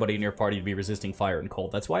want everybody in your party to be resisting fire and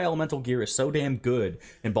cold. That's why elemental gear is so damn good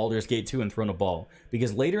in Baldur's Gate 2 and Throne of Ball.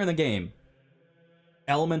 Because later in the game,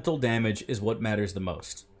 elemental damage is what matters the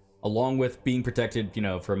most. Along with being protected, you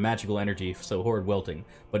know, from magical energy, so horde wilting.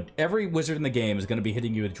 But every wizard in the game is going to be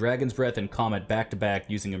hitting you with Dragon's Breath and Comet back-to-back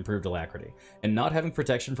using improved alacrity. And not having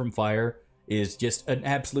protection from fire is just an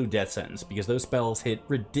absolute death sentence, because those spells hit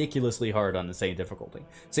ridiculously hard on the same difficulty.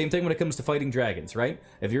 Same thing when it comes to fighting dragons, right?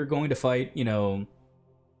 If you're going to fight, you know,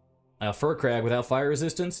 a fur crag without fire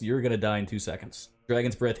resistance, you're going to die in 2 seconds.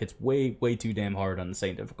 Dragon's Breath hits way, way too damn hard on the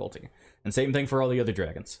same difficulty. And same thing for all the other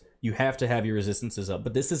dragons. You have to have your resistances up,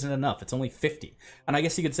 but this isn't enough. It's only 50. And I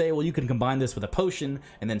guess you could say, well, you can combine this with a potion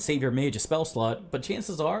and then save your mage a spell slot, but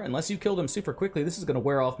chances are, unless you kill them super quickly, this is going to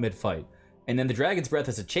wear off mid-fight. And then the Dragon's Breath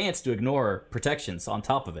has a chance to ignore protections on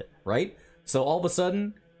top of it, right? So all of a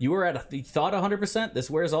sudden, you were at, you thought 100%, this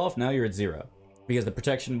wears off, now you're at 0. Because the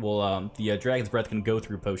protection will, the Dragon's Breath can go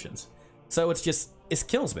through potions. So it's just, it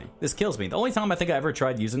kills me. This kills me. The only time I think I ever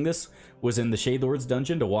tried using this was in the Shade Lord's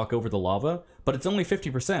dungeon to walk over the lava, but it's only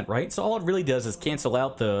 50%, right? So all it really does is cancel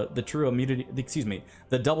out the true immunity,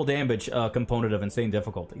 the double damage component of insane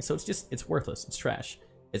difficulty. So it's just, it's worthless. It's trash.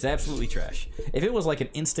 It's absolutely trash. If it was like an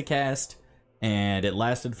instacast and it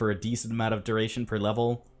lasted for a decent amount of duration per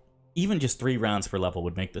level, even just 3 rounds per level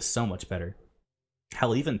would make this so much better.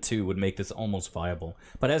 Hell, even 2 would make this almost viable.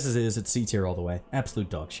 But as it is, it's C tier all the way. Absolute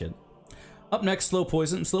dog shit. Up next, Slow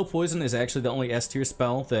Poison. Slow Poison is actually the only S tier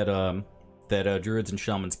spell that druids and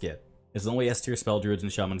shamans get. It's the only S tier spell druids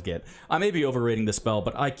and shamans get. I may be overrating the spell,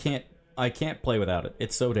 but I can't play without it.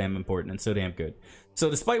 It's so damn important and so damn good. So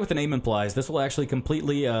despite what the name implies, this will actually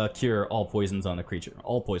completely cure all poisons on a creature.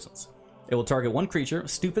 All poisons. It will target one creature,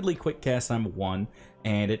 stupidly quick cast time of 1,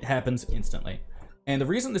 and it happens instantly. And the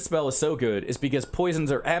reason this spell is so good is because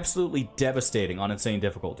poisons are absolutely devastating on insane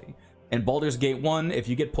difficulty. In Baldur's Gate 1, if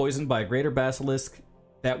you get poisoned by a greater basilisk,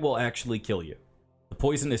 that will actually kill you. The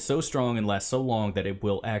poison is so strong and lasts so long that it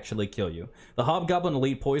will actually kill you. The Hobgoblin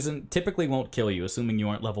Elite poison typically won't kill you, assuming you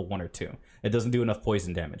aren't level 1 or 2. It doesn't do enough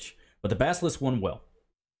poison damage. But the Basilisk one will.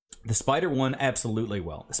 The Spider one absolutely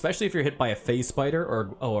will. Especially if you're hit by a phase spider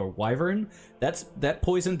or a wyvern. That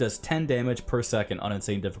poison does 10 damage per second on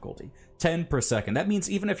insane difficulty. 10 per second. That means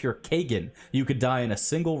even if you're Kagan, you could die in a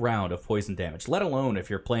single round of poison damage. Let alone if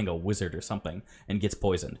you're playing a wizard or something and gets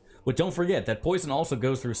poisoned. But don't forget, that poison also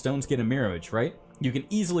goes through Stone Skin and Mirror Image, right? You can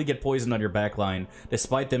easily get poisoned on your backline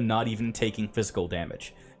despite them not even taking physical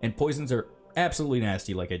damage. And poisons are absolutely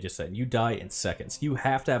nasty, like I just said. You die in seconds. You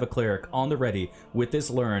have to have a cleric on the ready with this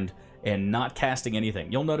learned and not casting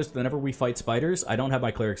anything. You'll notice that whenever we fight spiders, I don't have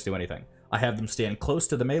my clerics do anything. I have them stand close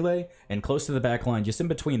to the melee and close to the backline, just in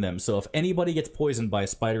between them. So if anybody gets poisoned by a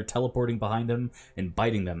spider teleporting behind them and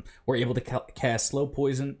biting them, we're able to cast slow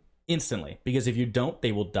poison instantly. Because if you don't,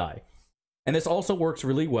 they will die. And this also works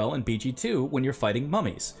really well in BG2 when you're fighting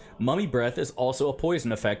mummies. Mummy Breath is also a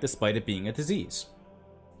poison effect despite it being a disease.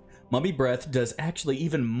 Mummy Breath does actually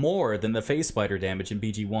even more than the phase spider damage in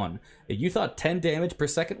BG1. If you thought 10 damage per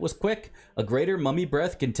second was quick, a greater Mummy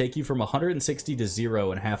Breath can take you from 160 to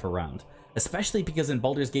 0 in half a round. Especially because in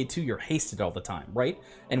Baldur's Gate 2 you're hasted all the time, right?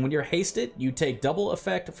 And when you're hasted, you take double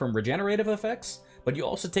effect from regenerative effects, but you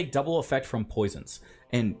also take double effect from poisons.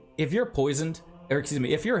 And if you're poisoned, or excuse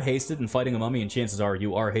me, if you're hasted and fighting a mummy, and chances are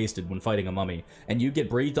you are hasted when fighting a mummy, and you get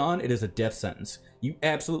breathed on, it is a death sentence. You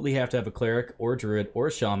absolutely have to have a cleric, or a druid, or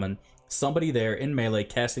a shaman, somebody there in melee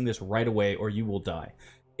casting this right away, or you will die.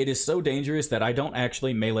 It is so dangerous that I don't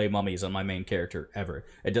actually melee mummies on my main character, ever.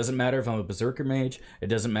 It doesn't matter if I'm a berserker mage, it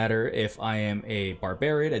doesn't matter if I am a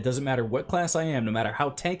barbarian, it doesn't matter what class I am, no matter how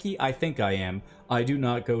tanky I think I am, I do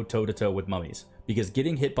not go toe-to-toe with mummies. Because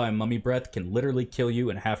getting hit by a mummy breath can literally kill you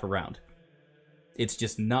in half a round. It's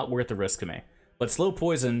just not worth the risk to me. But slow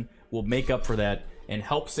poison will make up for that and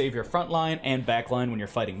help save your front line and back line when you're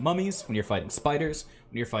fighting mummies, when you're fighting spiders,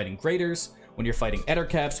 when you're fighting graders, when you're fighting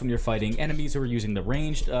ettercaps, when you're fighting enemies who are using the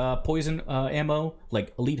ranged poison ammo,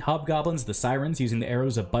 like elite hobgoblins, the sirens using the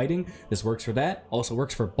arrows of biting. This works for that. Also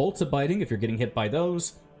works for bolts of biting if you're getting hit by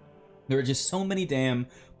those. There are just so many damn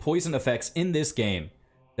poison effects in this game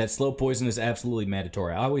that slow poison is absolutely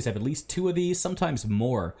mandatory. I always have at least 2 of these, sometimes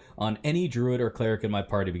more, on any druid or cleric in my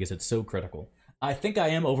party because it's so critical. I think I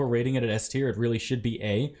am overrating it at S tier. It really should be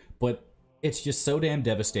A, but it's just so damn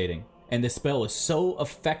devastating. And this spell is so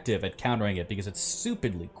effective at countering it because it's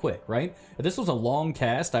stupidly quick, right? If this was a long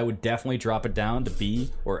cast, I would definitely drop it down to B,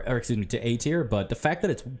 or excuse me, to A tier, but the fact that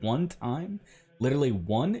it's one time, literally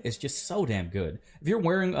one, is just so damn good. If you're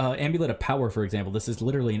wearing Amulet of Power, for example, this is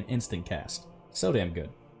literally an instant cast. So damn good.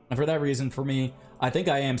 And for that reason, for me, I think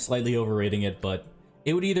I am slightly overrating it, but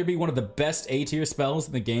it would either be one of the best A tier spells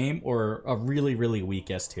in the game or a really, really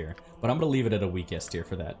weak S tier. But I'm going to leave it at a weak S tier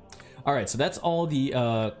for that. Alright, so that's all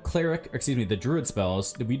the cleric, or excuse me, the druid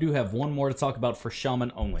spells. We do have one more to talk about for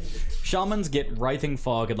shaman only. Shamans get Writhing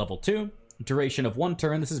Fog at level 2. Duration of 1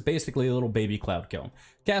 turn. This is basically a little baby cloud kill.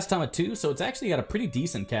 Cast time at 2, so it's actually got a pretty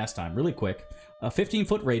decent cast time, really quick. A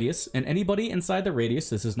 15-foot radius, and anybody inside the radius,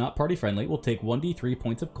 this is not party friendly, will take 1d3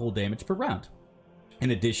 points of cold damage per round. In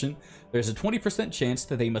addition, there's a 20% chance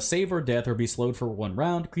that they must save or death or be slowed for 1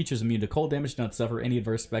 round. Creatures immune to cold damage do not suffer any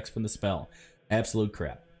adverse effects from the spell. Absolute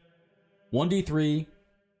crap. 1d3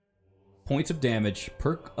 points of damage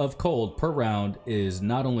of cold per round is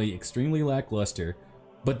not only extremely lackluster,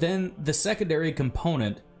 but then the secondary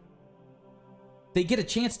component, they get a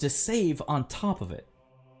chance to save on top of it.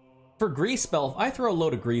 For Grease spell, if I throw a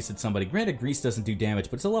load of Grease at somebody, granted Grease doesn't do damage,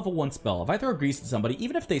 but it's a level 1 spell. If I throw Grease at somebody,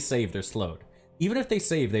 even if they save, they're slowed. Even if they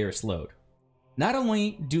save, they are slowed. Not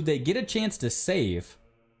only do they get a chance to save,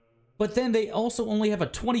 but then they also only have a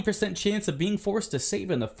 20% chance of being forced to save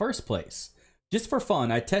in the first place. Just for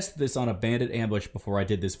fun, I tested this on a bandit ambush before I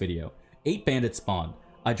did this video. 8 bandits spawned.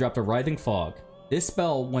 I dropped a Writhing Fog. This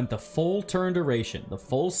spell went the full turn duration, the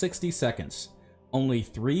full 60 seconds. Only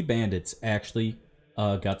 3 bandits actually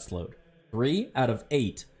got slowed. 3 out of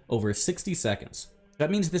 8 over 60 seconds. That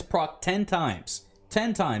means this proc 10 times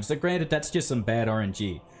 10 times. So granted, that's just some bad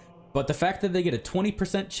RNG. But the fact that they get a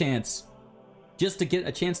 20% chance just to get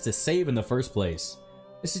a chance to save in the first place,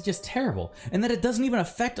 this is just terrible. And that it doesn't even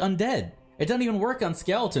affect undead. It doesn't even work on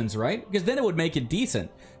skeletons, right? Because then it would make it decent.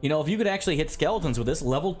 You know, if you could actually hit skeletons with this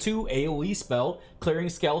level 2 AoE spell, clearing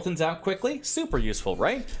skeletons out quickly, super useful,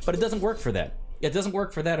 right? But it doesn't work for that. It doesn't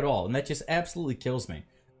work for that at all, and that just absolutely kills me.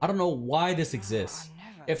 I don't know why this exists.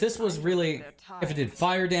 If this was really, if it did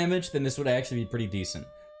fire damage, then this would actually be pretty decent.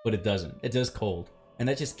 But it doesn't. It does cold. And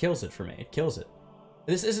that just kills it for me. It kills it.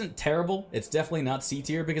 This isn't terrible. It's definitely not C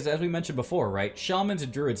tier because, as we mentioned before, right? Shamans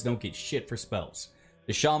and druids don't get shit for spells.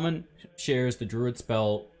 The shaman shares the druid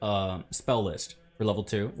spell list for level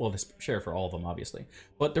 2. Well, they share for all of them, obviously.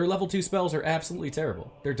 But their level 2 spells are absolutely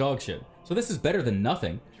terrible. They're dog shit. So this is better than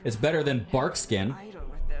nothing. It's better than Barkskin.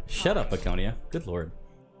 Shut up, Baconia. Good lord.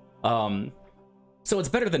 So it's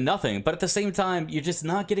better than nothing, but at the same time, you're just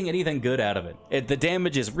not getting anything good out of it. The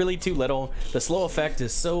damage is really too little, the slow effect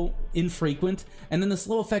is so infrequent, and then the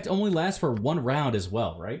slow effect only lasts for 1 round as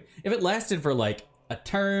well, right? If it lasted for like a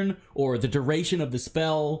turn or the duration of the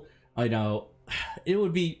spell, I know, it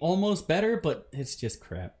would be almost better, but it's just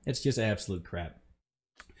crap. It's just absolute crap.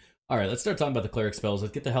 Alright, let's start talking about the cleric spells.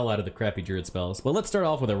 Let's get the hell out of the crappy druid spells. But let's start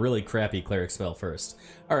off with a really crappy cleric spell first.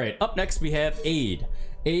 Alright, up next we have Aid.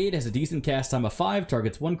 Aid has a decent cast time of 5,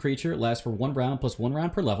 targets 1 creature, lasts for 1 round plus 1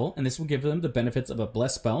 round per level, and this will give them the benefits of a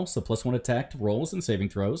blessed spell, so +1 attack to rolls and saving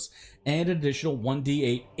throws, and an additional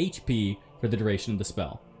 1d8 HP for the duration of the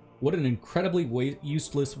spell. What an incredibly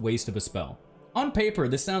useless waste of a spell. On paper,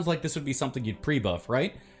 this sounds like this would be something you'd pre-buff,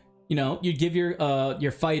 right? You know, you'd give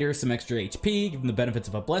your fighter some extra HP, give them the benefits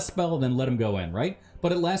of a blessed spell, then let them go in, right?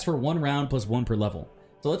 But it lasts for 1 round plus 1 per level.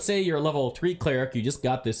 So let's say you're a level 3 cleric, you just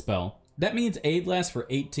got this spell. That means Aid lasts for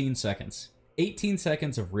 18 seconds. 18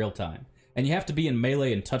 seconds of real time. And you have to be in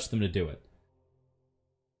melee and touch them to do it.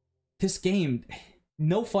 This game,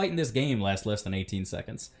 no fight in this game lasts less than 18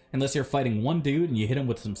 seconds. Unless you're fighting one dude and you hit him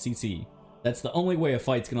with some CC. That's the only way a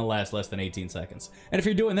fight's gonna last less than 18 seconds. And if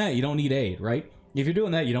you're doing that, you don't need Aid, right? If you're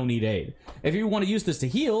doing that, you don't need Aid. If you want to use this to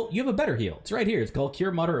heal, you have a better heal. It's right here. It's called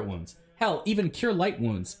Cure Moderate Wounds. Hell, even Cure Light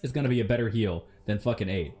Wounds is gonna be a better heal than fucking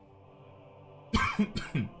Aid.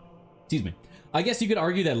 Excuse me. I guess you could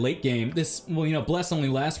argue that late game, this, well, you know, Bless only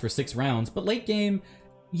lasts for 6 rounds, but late game,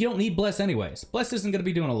 you don't need Bless anyways. Bless isn't going to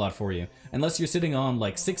be doing a lot for you, unless you're sitting on,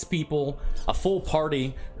 like, 6 people, a full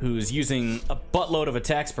party who's using a buttload of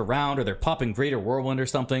attacks per round, or they're popping Greater Whirlwind or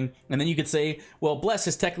something, and then you could say, well, Bless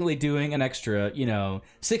is technically doing an extra, you know,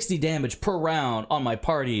 60 damage per round on my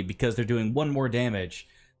party because they're doing 1 more damage.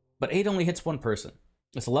 But Aid only hits 1 person.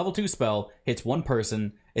 It's a level 2 spell, hits 1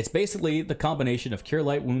 person. It's basically the combination of Cure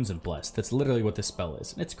Light Wounds and Bless. That's literally what this spell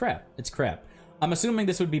is. It's crap. It's crap. I'm assuming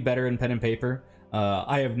this would be better in pen and paper.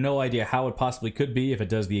 I have no idea how it possibly could be if it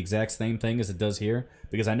does the exact same thing as it does here,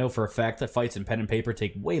 because I know for a fact that fights in pen and paper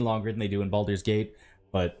take way longer than they do in Baldur's Gate,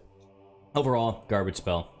 but overall, garbage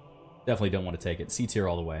spell. Definitely don't want to take it. C tier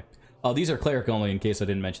all the way. These are cleric only, in case I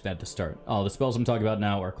didn't mention that at the start. The spells I'm talking about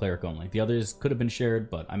now are cleric only. The others could have been shared,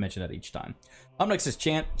 but I mentioned that each time. Up next is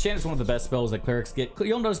Chant. Chant is one of the best spells that clerics get.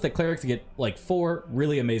 You'll notice that clerics get like 4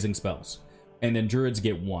 really amazing spells, and then druids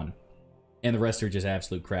get 1. And the rest are just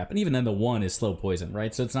absolute crap. And even then, the 1 is slow poison,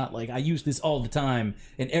 right? So it's not like I use this all the time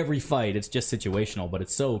in every fight. It's just situational, but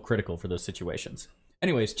it's so critical for those situations.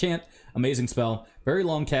 Anyways, Chant, amazing spell. Very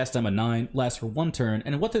long cast time of 9, lasts for 1 turn.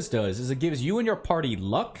 And what this does is it gives you and your party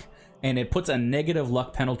luck, and it puts a negative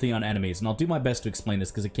luck penalty on enemies. And I'll do my best to explain this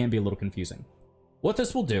because it can be a little confusing. What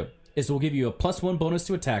this will do is it will give you a +1 bonus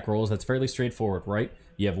to attack rolls. That's fairly straightforward, right?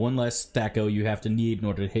 You have 1 less stacko you have to need in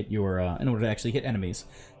order to hit your in order to actually hit enemies.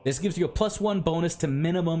 This gives you a +1 bonus to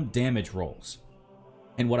minimum damage rolls.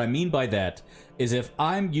 And what I mean by that is if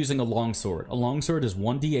I'm using a longsword is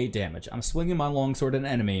 1d8 damage. I'm swinging my longsword at an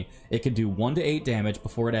enemy, it can do 1 to 8 damage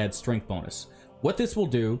before it adds strength bonus. What this will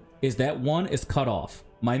do is that 1 is cut off.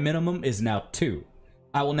 My minimum is now 2.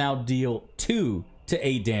 I will now deal 2 to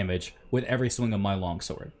 8 damage with every swing of my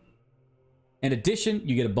longsword. In addition,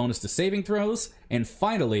 you get a bonus to saving throws, and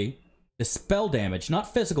finally, the spell damage,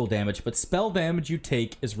 not physical damage, but spell damage you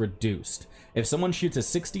take is reduced. If someone shoots a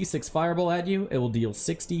 66 fireball at you, it will deal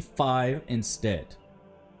 65 instead.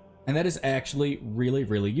 And that is actually really,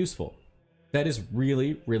 really useful. That is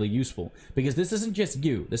really, really useful, because this isn't just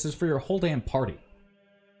you, this is for your whole damn party.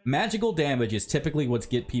 Magical damage is typically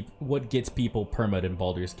what gets people perma'd in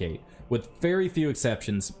Baldur's Gate. With very few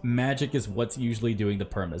exceptions, magic is what's usually doing the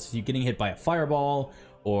permas. You getting hit by a fireball,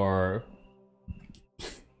 or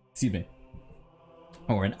excuse me,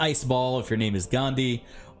 or an ice ball if your name is Gandhi.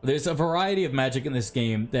 There's a variety of magic in this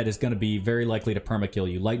game that is going to be very likely to perma-kill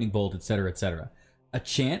you, lightning bolt, etc., etc. a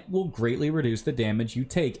chant will greatly reduce the damage you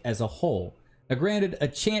take as a whole. Now granted, a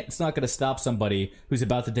chant's not going to stop somebody who's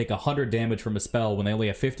about to take 100 damage from a spell when they only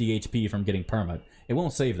have 50 HP from getting perma. It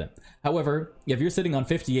won't save them. However, if you're sitting on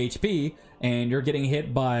 50 HP and you're getting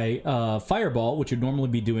hit by Fireball, which would normally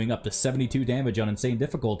be doing up to 72 damage on insane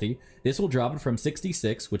difficulty, this will drop it from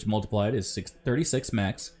 66, which multiplied is 36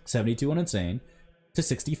 max, 72 on insane, to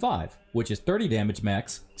 65, which is 30 damage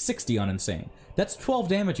max, 60 on insane. That's 12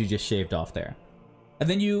 damage you just shaved off there. And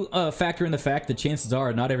then you factor in the fact that chances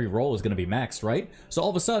are not every roll is going to be maxed, right? So all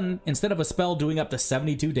of a sudden, instead of a spell doing up to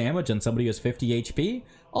 72 damage on somebody who has 50 HP,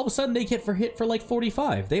 all of a sudden they get hit for like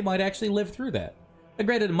 45. They might actually live through that. And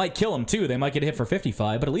granted, it might kill them too. They might get hit for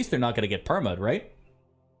 55, but at least they're not going to get perma'd, right?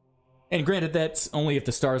 And granted, that's only if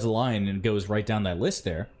the stars align and goes right down that list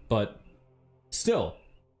there. But still,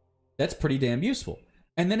 that's pretty damn useful.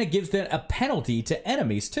 And then it gives them a penalty to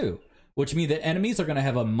enemies too, which means that enemies are going to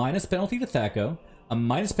have a minus penalty to Thaco, a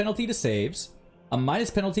minus penalty to saves, a minus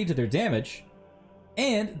penalty to their damage,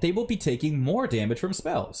 and they will be taking more damage from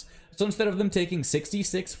spells. So instead of them taking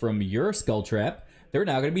 66 from your Skull Trap, they're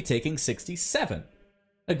now going to be taking 67.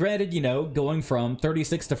 Now granted, you know, going from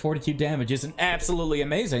 36 to 42 damage isn't absolutely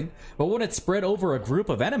amazing, but when it's spread over a group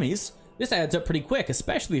of enemies, this adds up pretty quick,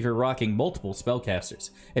 especially if you're rocking multiple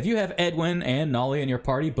spellcasters. If you have Edwin and Nolly in your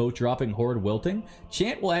party both dropping Horde Wilting,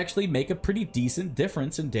 Chant will actually make a pretty decent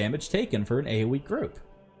difference in damage taken for an AoE group.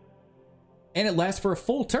 And it lasts for a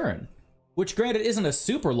full turn, which granted isn't a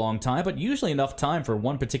super long time, but usually enough time for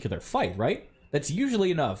one particular fight, right? That's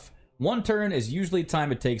usually enough. One turn is usually the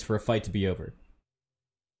time it takes for a fight to be over.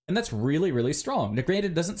 And that's really, really strong. Now,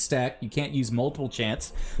 granted, it doesn't stack. You can't use multiple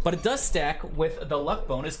chants, but it does stack with the luck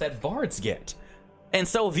bonus that bards get. And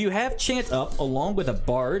so if you have Chant up along with a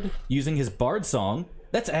bard using his bard song,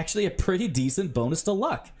 that's actually a pretty decent bonus to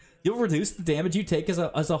luck. You'll reduce the damage you take as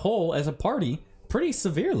a whole, as a party, pretty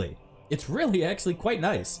severely. It's really actually quite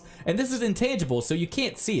nice. And this is intangible, so you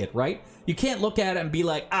can't see it, right? You can't look at it and be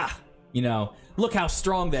like, ah, you know, look how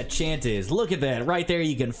strong that Chant is. Look at that. Right there,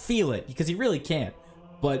 you can feel it, because you really can't.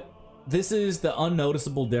 But this is the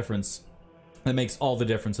unnoticeable difference that makes all the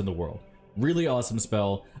difference in the world. Really awesome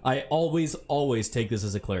spell. I always take this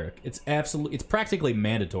as a cleric. It's practically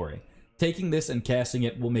mandatory. Taking this and casting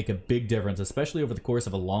it will make a big difference, especially over the course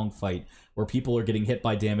of a long fight where people are getting hit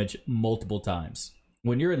by damage multiple times.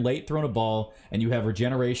 When you're in late throwing a ball and you have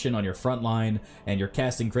regeneration on your front line and you're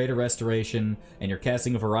casting Greater Restoration and you're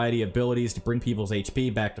casting a variety of abilities to bring people's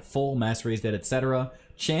HP back to full, Mass Raise Dead, etc.,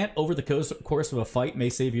 Chant over the course of a fight may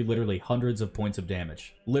save you literally hundreds of points of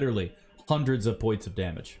damage. Literally hundreds of points of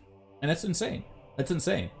damage. And that's insane. That's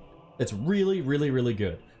insane. That's really, really, really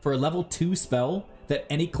good. For a level 2 spell that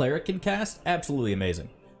any cleric can cast, absolutely amazing.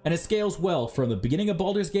 And it scales well from the beginning of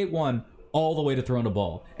Baldur's Gate 1 all the way to throwing a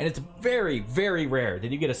ball. And it's very, very rare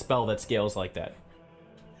that you get a spell that scales like that.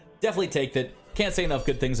 Definitely take that. Can't say enough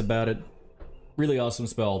good things about it. Really awesome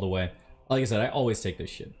spell all the way. Like I said, I always take this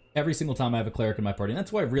shit. Every single time I have a cleric in my party. And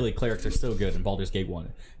that's why really clerics are so good in Baldur's Gate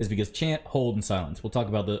 1. Is because Chant, Hold, and Silence. We'll talk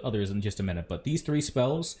about the others in just a minute. But these 3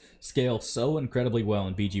 spells scale so incredibly well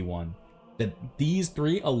in BG1. That these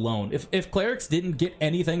 3 alone, if clerics didn't get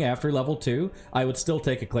anything after level 2, I would still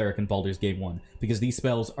take a cleric in Baldur's Gate 1, because these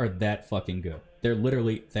spells are that fucking good. They're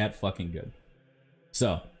literally that fucking good.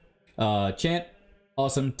 So, Chant,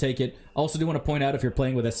 awesome, take it. Also do want to point out, if you're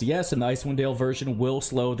playing with SCS, and the Icewind Dale version will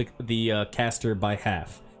slow the caster by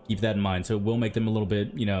half. Keep that in mind, so it will make them a little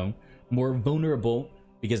bit, you know, more vulnerable,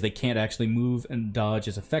 because they can't actually move and dodge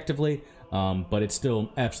as effectively. But it's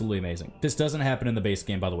still absolutely amazing. This doesn't happen in the base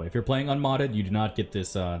game, by the way. If you're playing unmodded, you do not get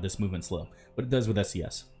this this movement slow, but it does with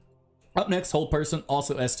SCS. Up next, Hold Person,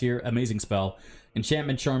 also S tier, amazing spell.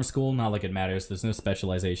 Enchantment Charm School, not like it matters. There's no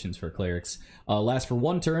specializations for clerics. Lasts for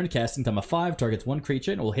 1 turn, casting time of 5, targets 1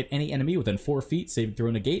 creature, and will hit any enemy within 4 feet, saving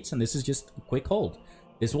throw negates, and this is just a quick hold.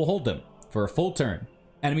 This will hold them for a full turn.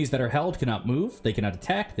 Enemies that are held cannot move, they cannot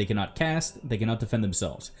attack, they cannot cast, they cannot defend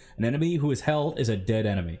themselves. An enemy who is held is a dead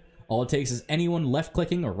enemy. All it takes is anyone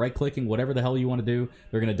left-clicking or right-clicking, whatever the hell you want to do,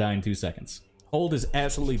 they're going to die in 2 seconds. Hold is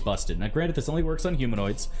absolutely busted. Now, granted, this only works on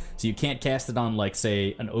humanoids, so you can't cast it on, like,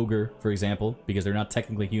 say, an ogre, for example, because they're not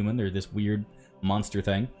technically human. They're this weird monster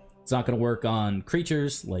thing. It's not going to work on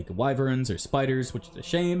creatures like wyverns or spiders, which is a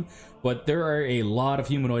shame, but there are a lot of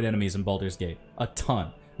humanoid enemies in Baldur's Gate. A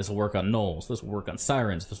ton. This will work on gnolls, this will work on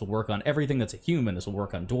sirens, this will work on everything that's a human, this will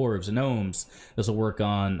work on dwarves and gnomes, this will work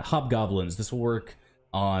on hobgoblins, this will work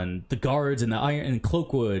on the guards and the iron and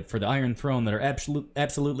Cloakwood for the Iron Throne that are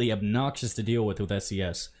absolutely obnoxious to deal with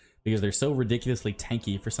SCS, because they're so ridiculously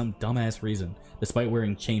tanky for some dumbass reason, despite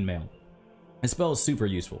wearing chainmail. This spell is super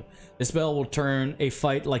useful. This spell will turn a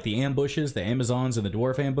fight like the ambushes, the Amazons and the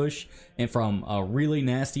Dwarf ambush, and from a really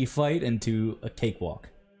nasty fight into a cakewalk.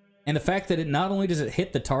 And the fact that it not only does it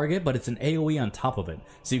hit the target, but it's an AoE on top of it.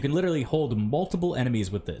 So you can literally hold multiple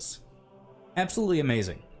enemies with this. Absolutely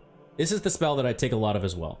amazing. This is the spell that I take a lot of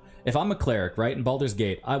as well. If I'm a cleric, right, in Baldur's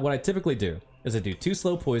Gate, what I typically do is I do 2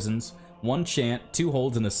 slow poisons, 1 chant, 2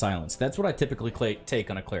 holds, and a silence. That's what I typically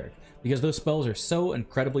take on a cleric, because those spells are so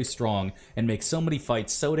incredibly strong and make so many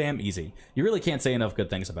fights so damn easy. You really can't say enough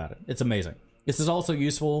good things about it. It's amazing. This is also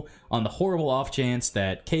useful on the horrible off chance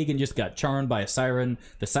that Kagan just got charmed by a siren.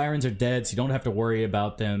 The sirens are dead, so you don't have to worry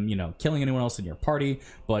about them, you know, killing anyone else in your party.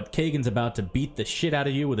 But Kagan's about to beat the shit out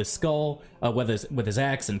of you with his skull, with his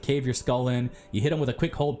axe, and cave your skull in. You hit him with a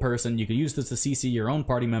quick hold person. You can use this to CC your own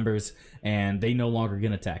party members, and they no longer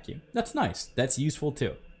can attack you. That's nice. That's useful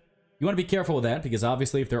too. You want to be careful with that, because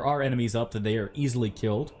obviously if there are enemies up, that they are easily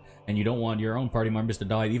killed. And you don't want your own party members to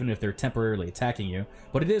die, even if they're temporarily attacking you.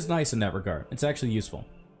 But it is nice in that regard. It's actually useful.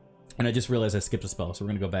 And I just realized I skipped a spell, so we're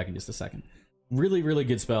going to go back in just a second. Really, really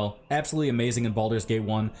good spell. Absolutely amazing in Baldur's Gate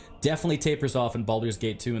 1. Definitely tapers off in Baldur's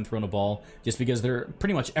Gate 2 and Throne of Ball, just because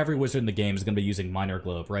pretty much every wizard in the game is going to be using Minor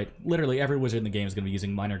Globe, right? Literally every wizard in the game is going to be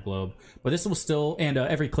using Minor Globe. But this will still, and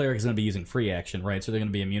every cleric is going to be using free action, right? So they're going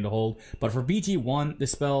to be immune to hold. But for BG1,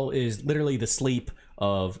 this spell is literally the sleep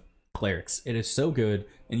of clerics. It is so good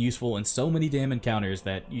and useful in so many damn encounters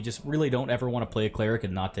that you just really don't ever want to play a cleric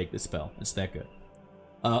and not take this spell. It's that good.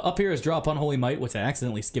 Up here is Draw Upon Holy Might, which I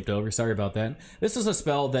accidentally skipped over. Sorry about that. This is a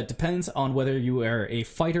spell that depends on whether you are a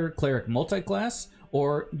fighter cleric multi-class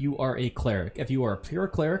or you are a cleric. If you are a pure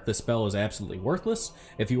cleric, the spell is absolutely worthless.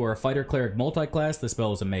 If you are a fighter cleric multi-class, the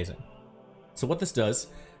spell is amazing. So what this does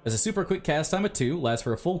is a super quick cast time of 2, lasts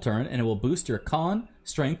for a full turn, and it will boost your con,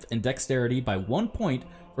 strength, and dexterity by 1 point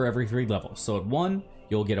for every 3 levels. So at 1,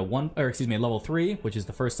 you'll get level 3, which is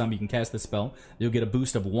the first time you can cast this spell. You'll get a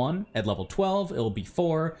boost of 1. At level 12, it'll be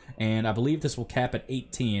 4, and I believe this will cap at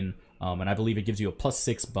 18, and I believe it gives you a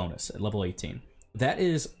 +6 bonus at level 18. That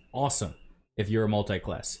is awesome if you're a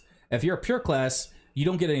multi-class. If you're a pure class, you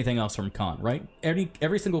don't get anything else from con, right?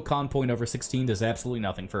 Every single con point over 16 does absolutely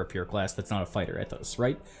nothing for a pure class that's not a fighter ethos,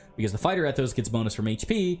 right? Because the fighter ethos gets bonus from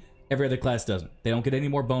HP, every other class doesn't. They don't get any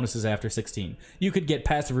more bonuses after 16. You could get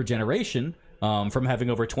passive regeneration from having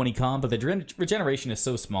over 20 con, but the regeneration is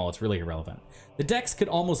so small, it's really irrelevant. The dex could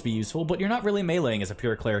almost be useful, but you're not really meleeing as a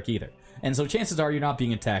pure cleric either. And so chances are you're not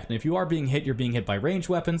being attacked, and if you are being hit, you're being hit by ranged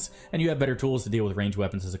weapons, and you have better tools to deal with ranged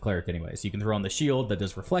weapons as a cleric anyways. You can throw on the shield that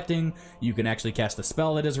does reflecting, you can actually cast a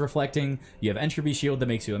spell that is reflecting, you have entropy shield that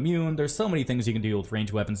makes you immune. There's so many things you can do with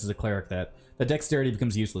ranged weapons as a cleric that the dexterity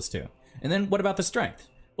becomes useless too. And then what about the strength?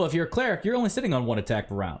 Well, if you're a cleric, you're only sitting on 1 attack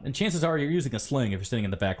per round, and chances are you're using a sling if you're sitting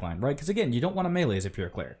in the back line, right? Because again, you don't want to melee as a pure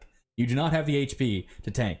cleric. You do not have the HP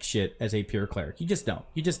to tank shit as a pure cleric. You just don't.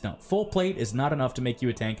 You just don't. Full plate is not enough to make you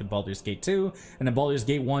a tank in Baldur's Gate 2, and in Baldur's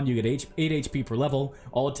Gate 1, you get 8 HP per level.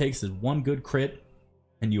 All it takes is 1 good crit,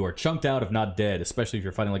 and you are chunked out if not dead, especially if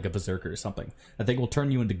you're fighting like a berserker or something. That thing will turn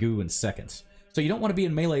you into goo in seconds. So you don't want to be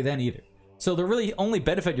in melee then either. So the really only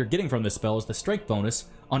benefit you're getting from this spell is the strength bonus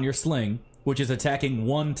on your sling, which is attacking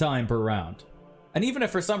 1 time per round. And even if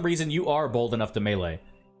for some reason you are bold enough to melee,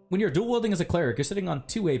 when you're dual wielding as a cleric, you're sitting on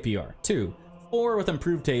 2 APR, 4 with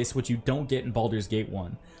improved haste, which you don't get in Baldur's Gate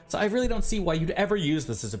 1. So I really don't see why you'd ever use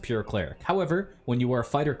this as a pure cleric. However, when you are a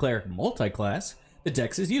fighter cleric multi-class, the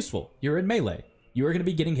dex is useful. You're in melee. You are going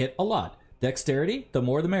to be getting hit a lot. Dexterity, the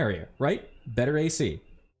more the merrier, right? Better AC.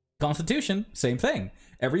 Constitution, same thing.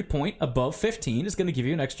 Every point above 15 is going to give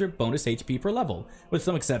you an extra bonus HP per level. With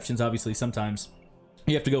some exceptions, obviously, sometimes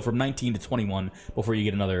you have to go from 19 to 21 before you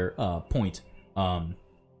get another point, and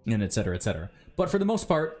etc, etc. But for the most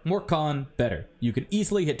part, more con, better. You can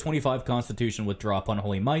easily hit 25 Constitution with Draw Upon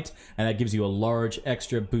Holy Might, and that gives you a large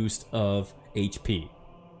extra boost of HP.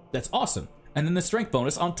 That's awesome. And then the Strength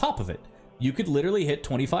bonus on top of it. You could literally hit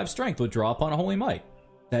 25 Strength with Draw Upon Holy Might.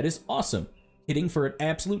 That is awesome. Hitting for an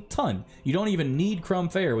absolute ton. You don't even need Crumb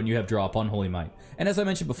Fare when you have Draw Upon Holy Might. And as I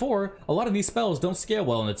mentioned before, a lot of these spells don't scale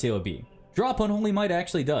well in the TOB. Draw Upon Holy Might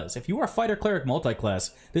actually does. If you are Fighter Cleric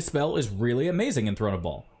multi-class, this spell is really amazing in Throne of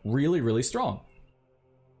Ball. Really, really strong.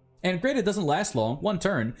 And granted, it doesn't last long, 1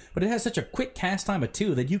 turn, but it has such a quick cast time of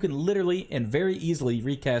 2 that you can literally and very easily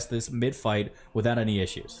recast this mid-fight without any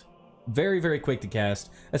issues. Very, very quick to cast,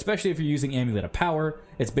 especially if you're using Amulet of Power.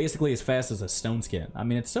 It's basically as fast as a Stone Skin. I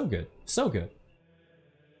mean, it's so good. So good.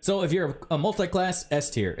 So if you're a multi-class, S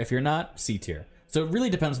tier. If you're not, C tier. So it really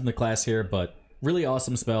depends on the class here, but really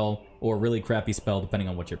awesome spell or really crappy spell depending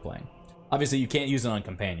on what you're playing. Obviously, you can't use it on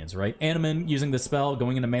companions, right? Animan using the spell,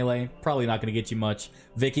 going into melee, probably not going to get you much.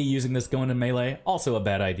 Vicky using this going into melee, also a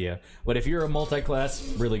bad idea. But if you're a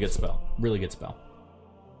multi-class, really good spell. Really good spell.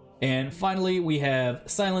 And finally, we have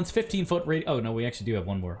Silence, 15-foot radius. Oh, no, we actually do have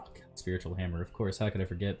one more. Oh, God, Spiritual Hammer, of course. How could I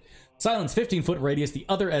forget? Silence, 15-foot radius, the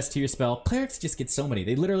other S-tier spell. Clerics just get so many.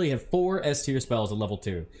 They literally have 4 S-tier spells at level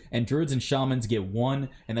 2. And druids and shamans get 1,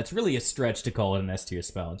 and that's really a stretch to call it an S-tier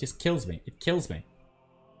spell. It just kills me. It kills me.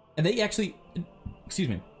 And they actually, excuse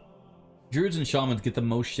me, druids and shamans get the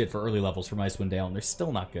most shit for early levels from Icewind Dale, and they're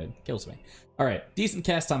still not good. Kills me. Alright, decent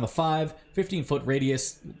cast time of 5, 15-foot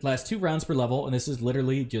radius, lasts 2 rounds per level, and this is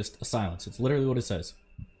literally just a silence. It's literally what it says.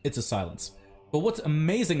 It's a silence. But what's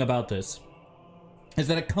amazing about this is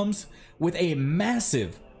that it comes with a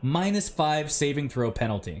massive -5 saving throw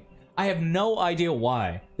penalty. I have no idea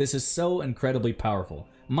why this is so incredibly powerful.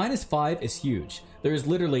 -5 is huge. There is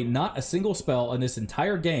literally not a single spell in this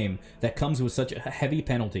entire game that comes with such a heavy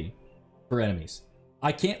penalty for enemies.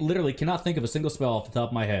 I cannot think of a single spell off the top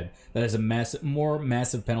of my head that has a more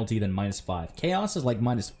massive penalty than -5. Chaos is like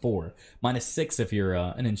 -4, -6 if you're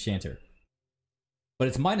an enchanter. But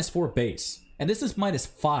it's -4 base, and this is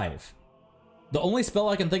 -5. The only spell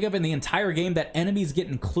I can think of in the entire game that enemies get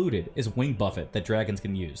included is Wing Buffet that dragons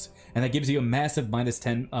can use, and that gives you a massive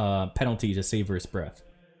 -10 penalty to save First Breath.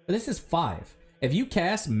 But this is 5. If you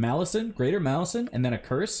cast Malison, Greater Malison, and then a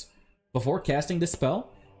Curse before casting this spell,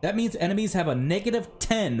 that means enemies have a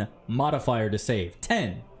 -10 modifier to save.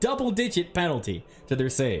 10. Double-digit penalty to their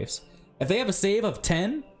saves. If they have a save of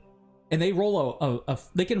 10, and they roll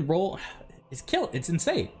they can roll... It's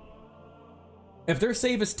insane. If their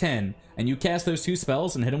save is 10, and you cast those 2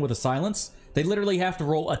 spells and hit them with a silence, they literally have to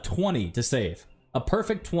roll a 20 to save. A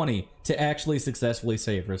perfect 20 to actually successfully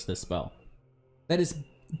save versus this spell. That is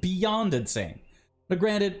beyond insane. Now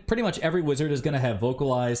granted, pretty much every wizard is going to have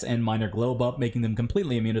Vocalize and Minor Globe up, making them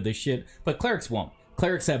completely immune to this shit, but clerics won't.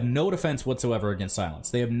 Clerics have no defense whatsoever against silence.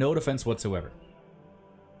 They have no defense whatsoever.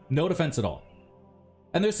 No defense at all.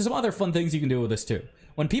 And there's some other fun things you can do with this too.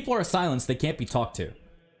 When people are silenced, they can't be talked to.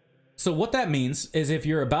 So what that means is if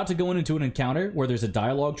you're about to go into an encounter where there's a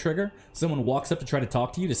dialogue trigger, someone walks up to try to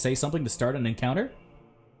talk to you to say something to start an encounter,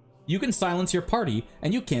 you can silence your party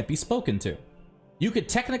and you can't be spoken to. You could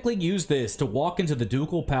technically use this to walk into the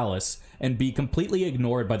Ducal Palace and be completely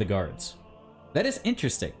ignored by the guards. That is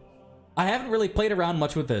interesting. I haven't really played around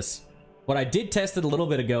much with this, but I did test it a little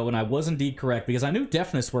bit ago and I was indeed correct because I knew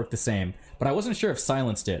deafness worked the same, but I wasn't sure if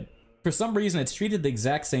silence did. For some reason, it's treated the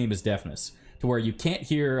exact same as deafness, to where you can't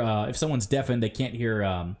hear, if someone's deafened, they can't hear,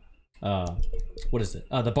 what is it?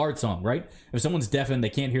 The Bard Song, right? If someone's deafened, they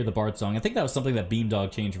can't hear the Bard Song. I think that was something that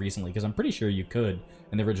Beamdog changed recently, because I'm pretty sure you could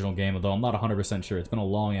in the original game, although I'm not 100% sure. It's been a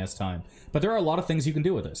long-ass time. But there are a lot of things you can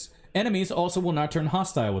do with this. Enemies also will not turn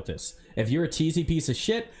hostile with this. If you're a cheesy piece of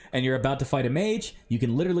shit, and you're about to fight a mage, you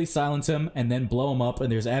can literally silence him, and then blow him up,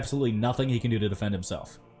 and there's absolutely nothing he can do to defend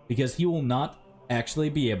himself. Because he will not actually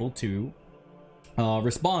be able to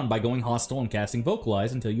respond by going hostile and casting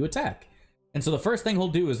Vocalize until you attack. And so the first thing he'll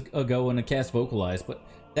do is go and cast Vocalize, but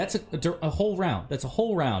that's a whole round. That's a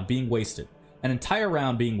whole round being wasted. An entire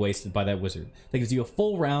round being wasted by that wizard. That gives you a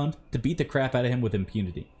full round to beat the crap out of him with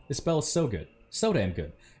impunity. This spell is so good. So damn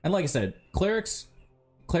good. And like I said, clerics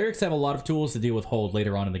have a lot of tools to deal with hold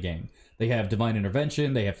later on in the game. They have Divine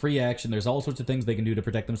Intervention, they have Free Action, there's all sorts of things they can do to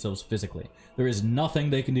protect themselves physically. There is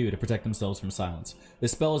nothing they can do to protect themselves from silence.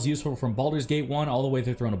 This spell is useful from Baldur's Gate 1 all the way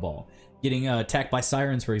through Throne of Ball. Getting attacked by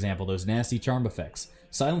sirens, for example, those nasty charm effects.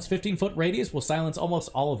 Silence 15-foot radius will silence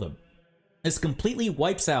almost all of them. This completely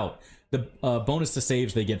wipes out the bonus to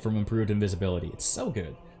saves they get from improved invisibility. It's so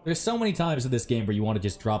good. There's so many times in this game where you want to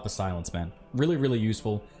just drop a silence, man. Really, really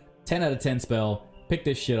useful. 10 out of 10 spell. Pick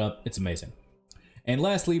this shit up. It's amazing. And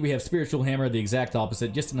lastly, we have Spiritual Hammer, the exact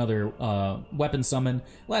opposite, just another weapon summon.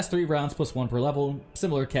 Last 3 rounds plus 1 per level,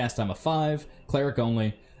 similar cast time of 5, cleric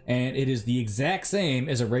only, and it is the exact same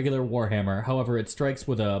as a regular Warhammer. However, it strikes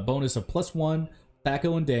with a bonus of +1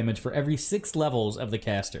 Thaco and damage for every 6 levels of the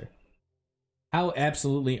caster. How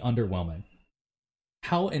absolutely underwhelming.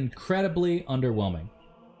 How incredibly underwhelming.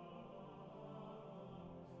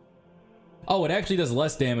 Oh, it actually does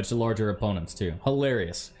less damage to larger opponents too.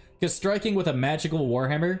 Hilarious. Because striking with a magical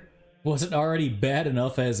Warhammer wasn't already bad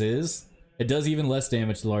enough as is. It does even less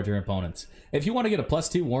damage to larger opponents. If you want to get a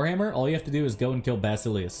 +2 Warhammer, all you have to do is go and kill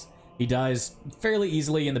Basilius. He dies fairly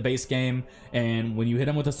easily in the base game, and when you hit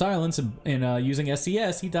him with a silence and using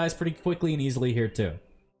SCS, he dies pretty quickly and easily here too.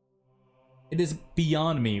 It is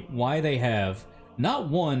beyond me why they have not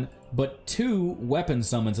 1, but 2 weapon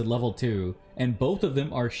summons at level 2, and both of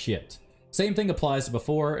them are shit. Same thing applies to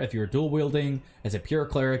before. If you're dual wielding as a pure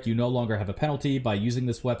cleric, you no longer have a penalty by using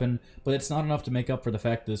this weapon, but it's not enough to make up for the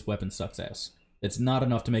fact that this weapon sucks ass. It's not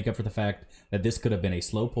enough to make up for the fact that this could have been a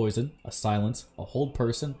slow poison, a silence, a hold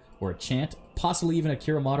person, or a chant, possibly even a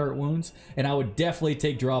cure moderate wounds, and I would definitely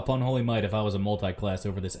take draw upon Holy Might if I was a multi-class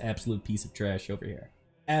over this absolute piece of trash over here.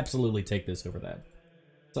 Absolutely take this over that.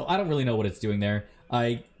 So I don't really know what it's doing there.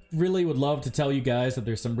 I really would love to tell you guys that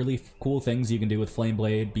there's some really cool things you can do with Flame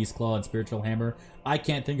Blade, Beast Claw, and Spiritual Hammer. I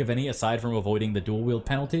can't think of any aside from avoiding the dual wield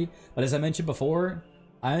penalty, but as I mentioned before,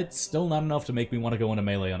 it's still not enough to make me want to go into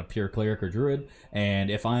melee on a pure cleric or druid,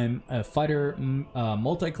 and if I'm a fighter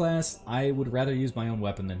multi-class, I would rather use my own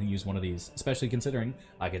weapon than use one of these, especially considering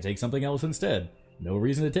I could take something else instead. No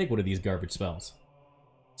reason to take one of these garbage spells.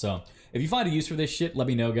 So, if you find a use for this shit, let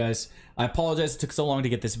me know, guys. I apologize it took so long to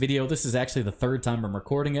get this video. This is actually the third time I'm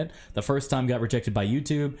recording it. The first time got rejected by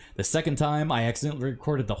YouTube. The second time, I accidentally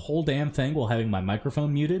recorded the whole damn thing while having my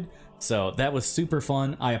microphone muted. So, that was super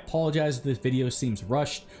fun. I apologize if this video seems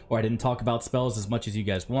rushed, or I didn't talk about spells as much as you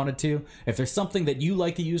guys wanted to. If there's something that you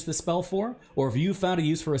like to use the spell for, or if you found a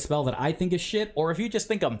use for a spell that I think is shit, or if you just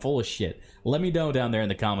think I'm full of shit, let me know down there in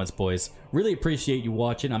the comments, boys. Really appreciate you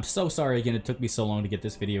watching. I'm so sorry again it took me so long to get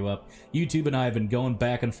this video up. YouTube and I have been going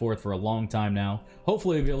back and forth for a long time now.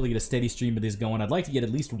 Hopefully we'll be able to get a steady stream of these going. I'd like to get at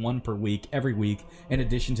least one per week, every week, in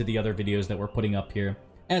addition to the other videos that we're putting up here.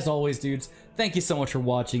 As always, dudes, thank you so much for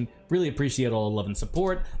watching. Really appreciate all the love and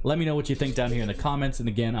support. Let me know what you think down here in the comments. And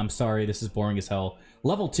again, I'm sorry, this is boring as hell.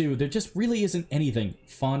 Level 2, there just really isn't anything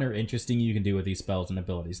fun or interesting you can do with these spells and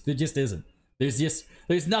abilities. There just isn't.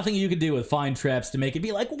 There's nothing you can do with Find Traps to make it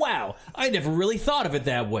be like, wow, I never really thought of it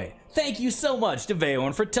that way. Thank you so much to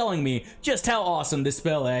Vaorn for telling me just how awesome this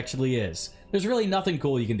spell actually is. There's really nothing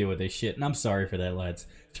cool you can do with this shit, and I'm sorry for that, lads.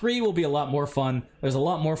 3 will be a lot more fun. There's a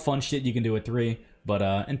lot more fun shit you can do with 3. But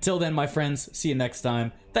until then, my friends, see you next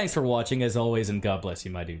time. Thanks for watching, as always, and God bless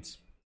you, my dudes.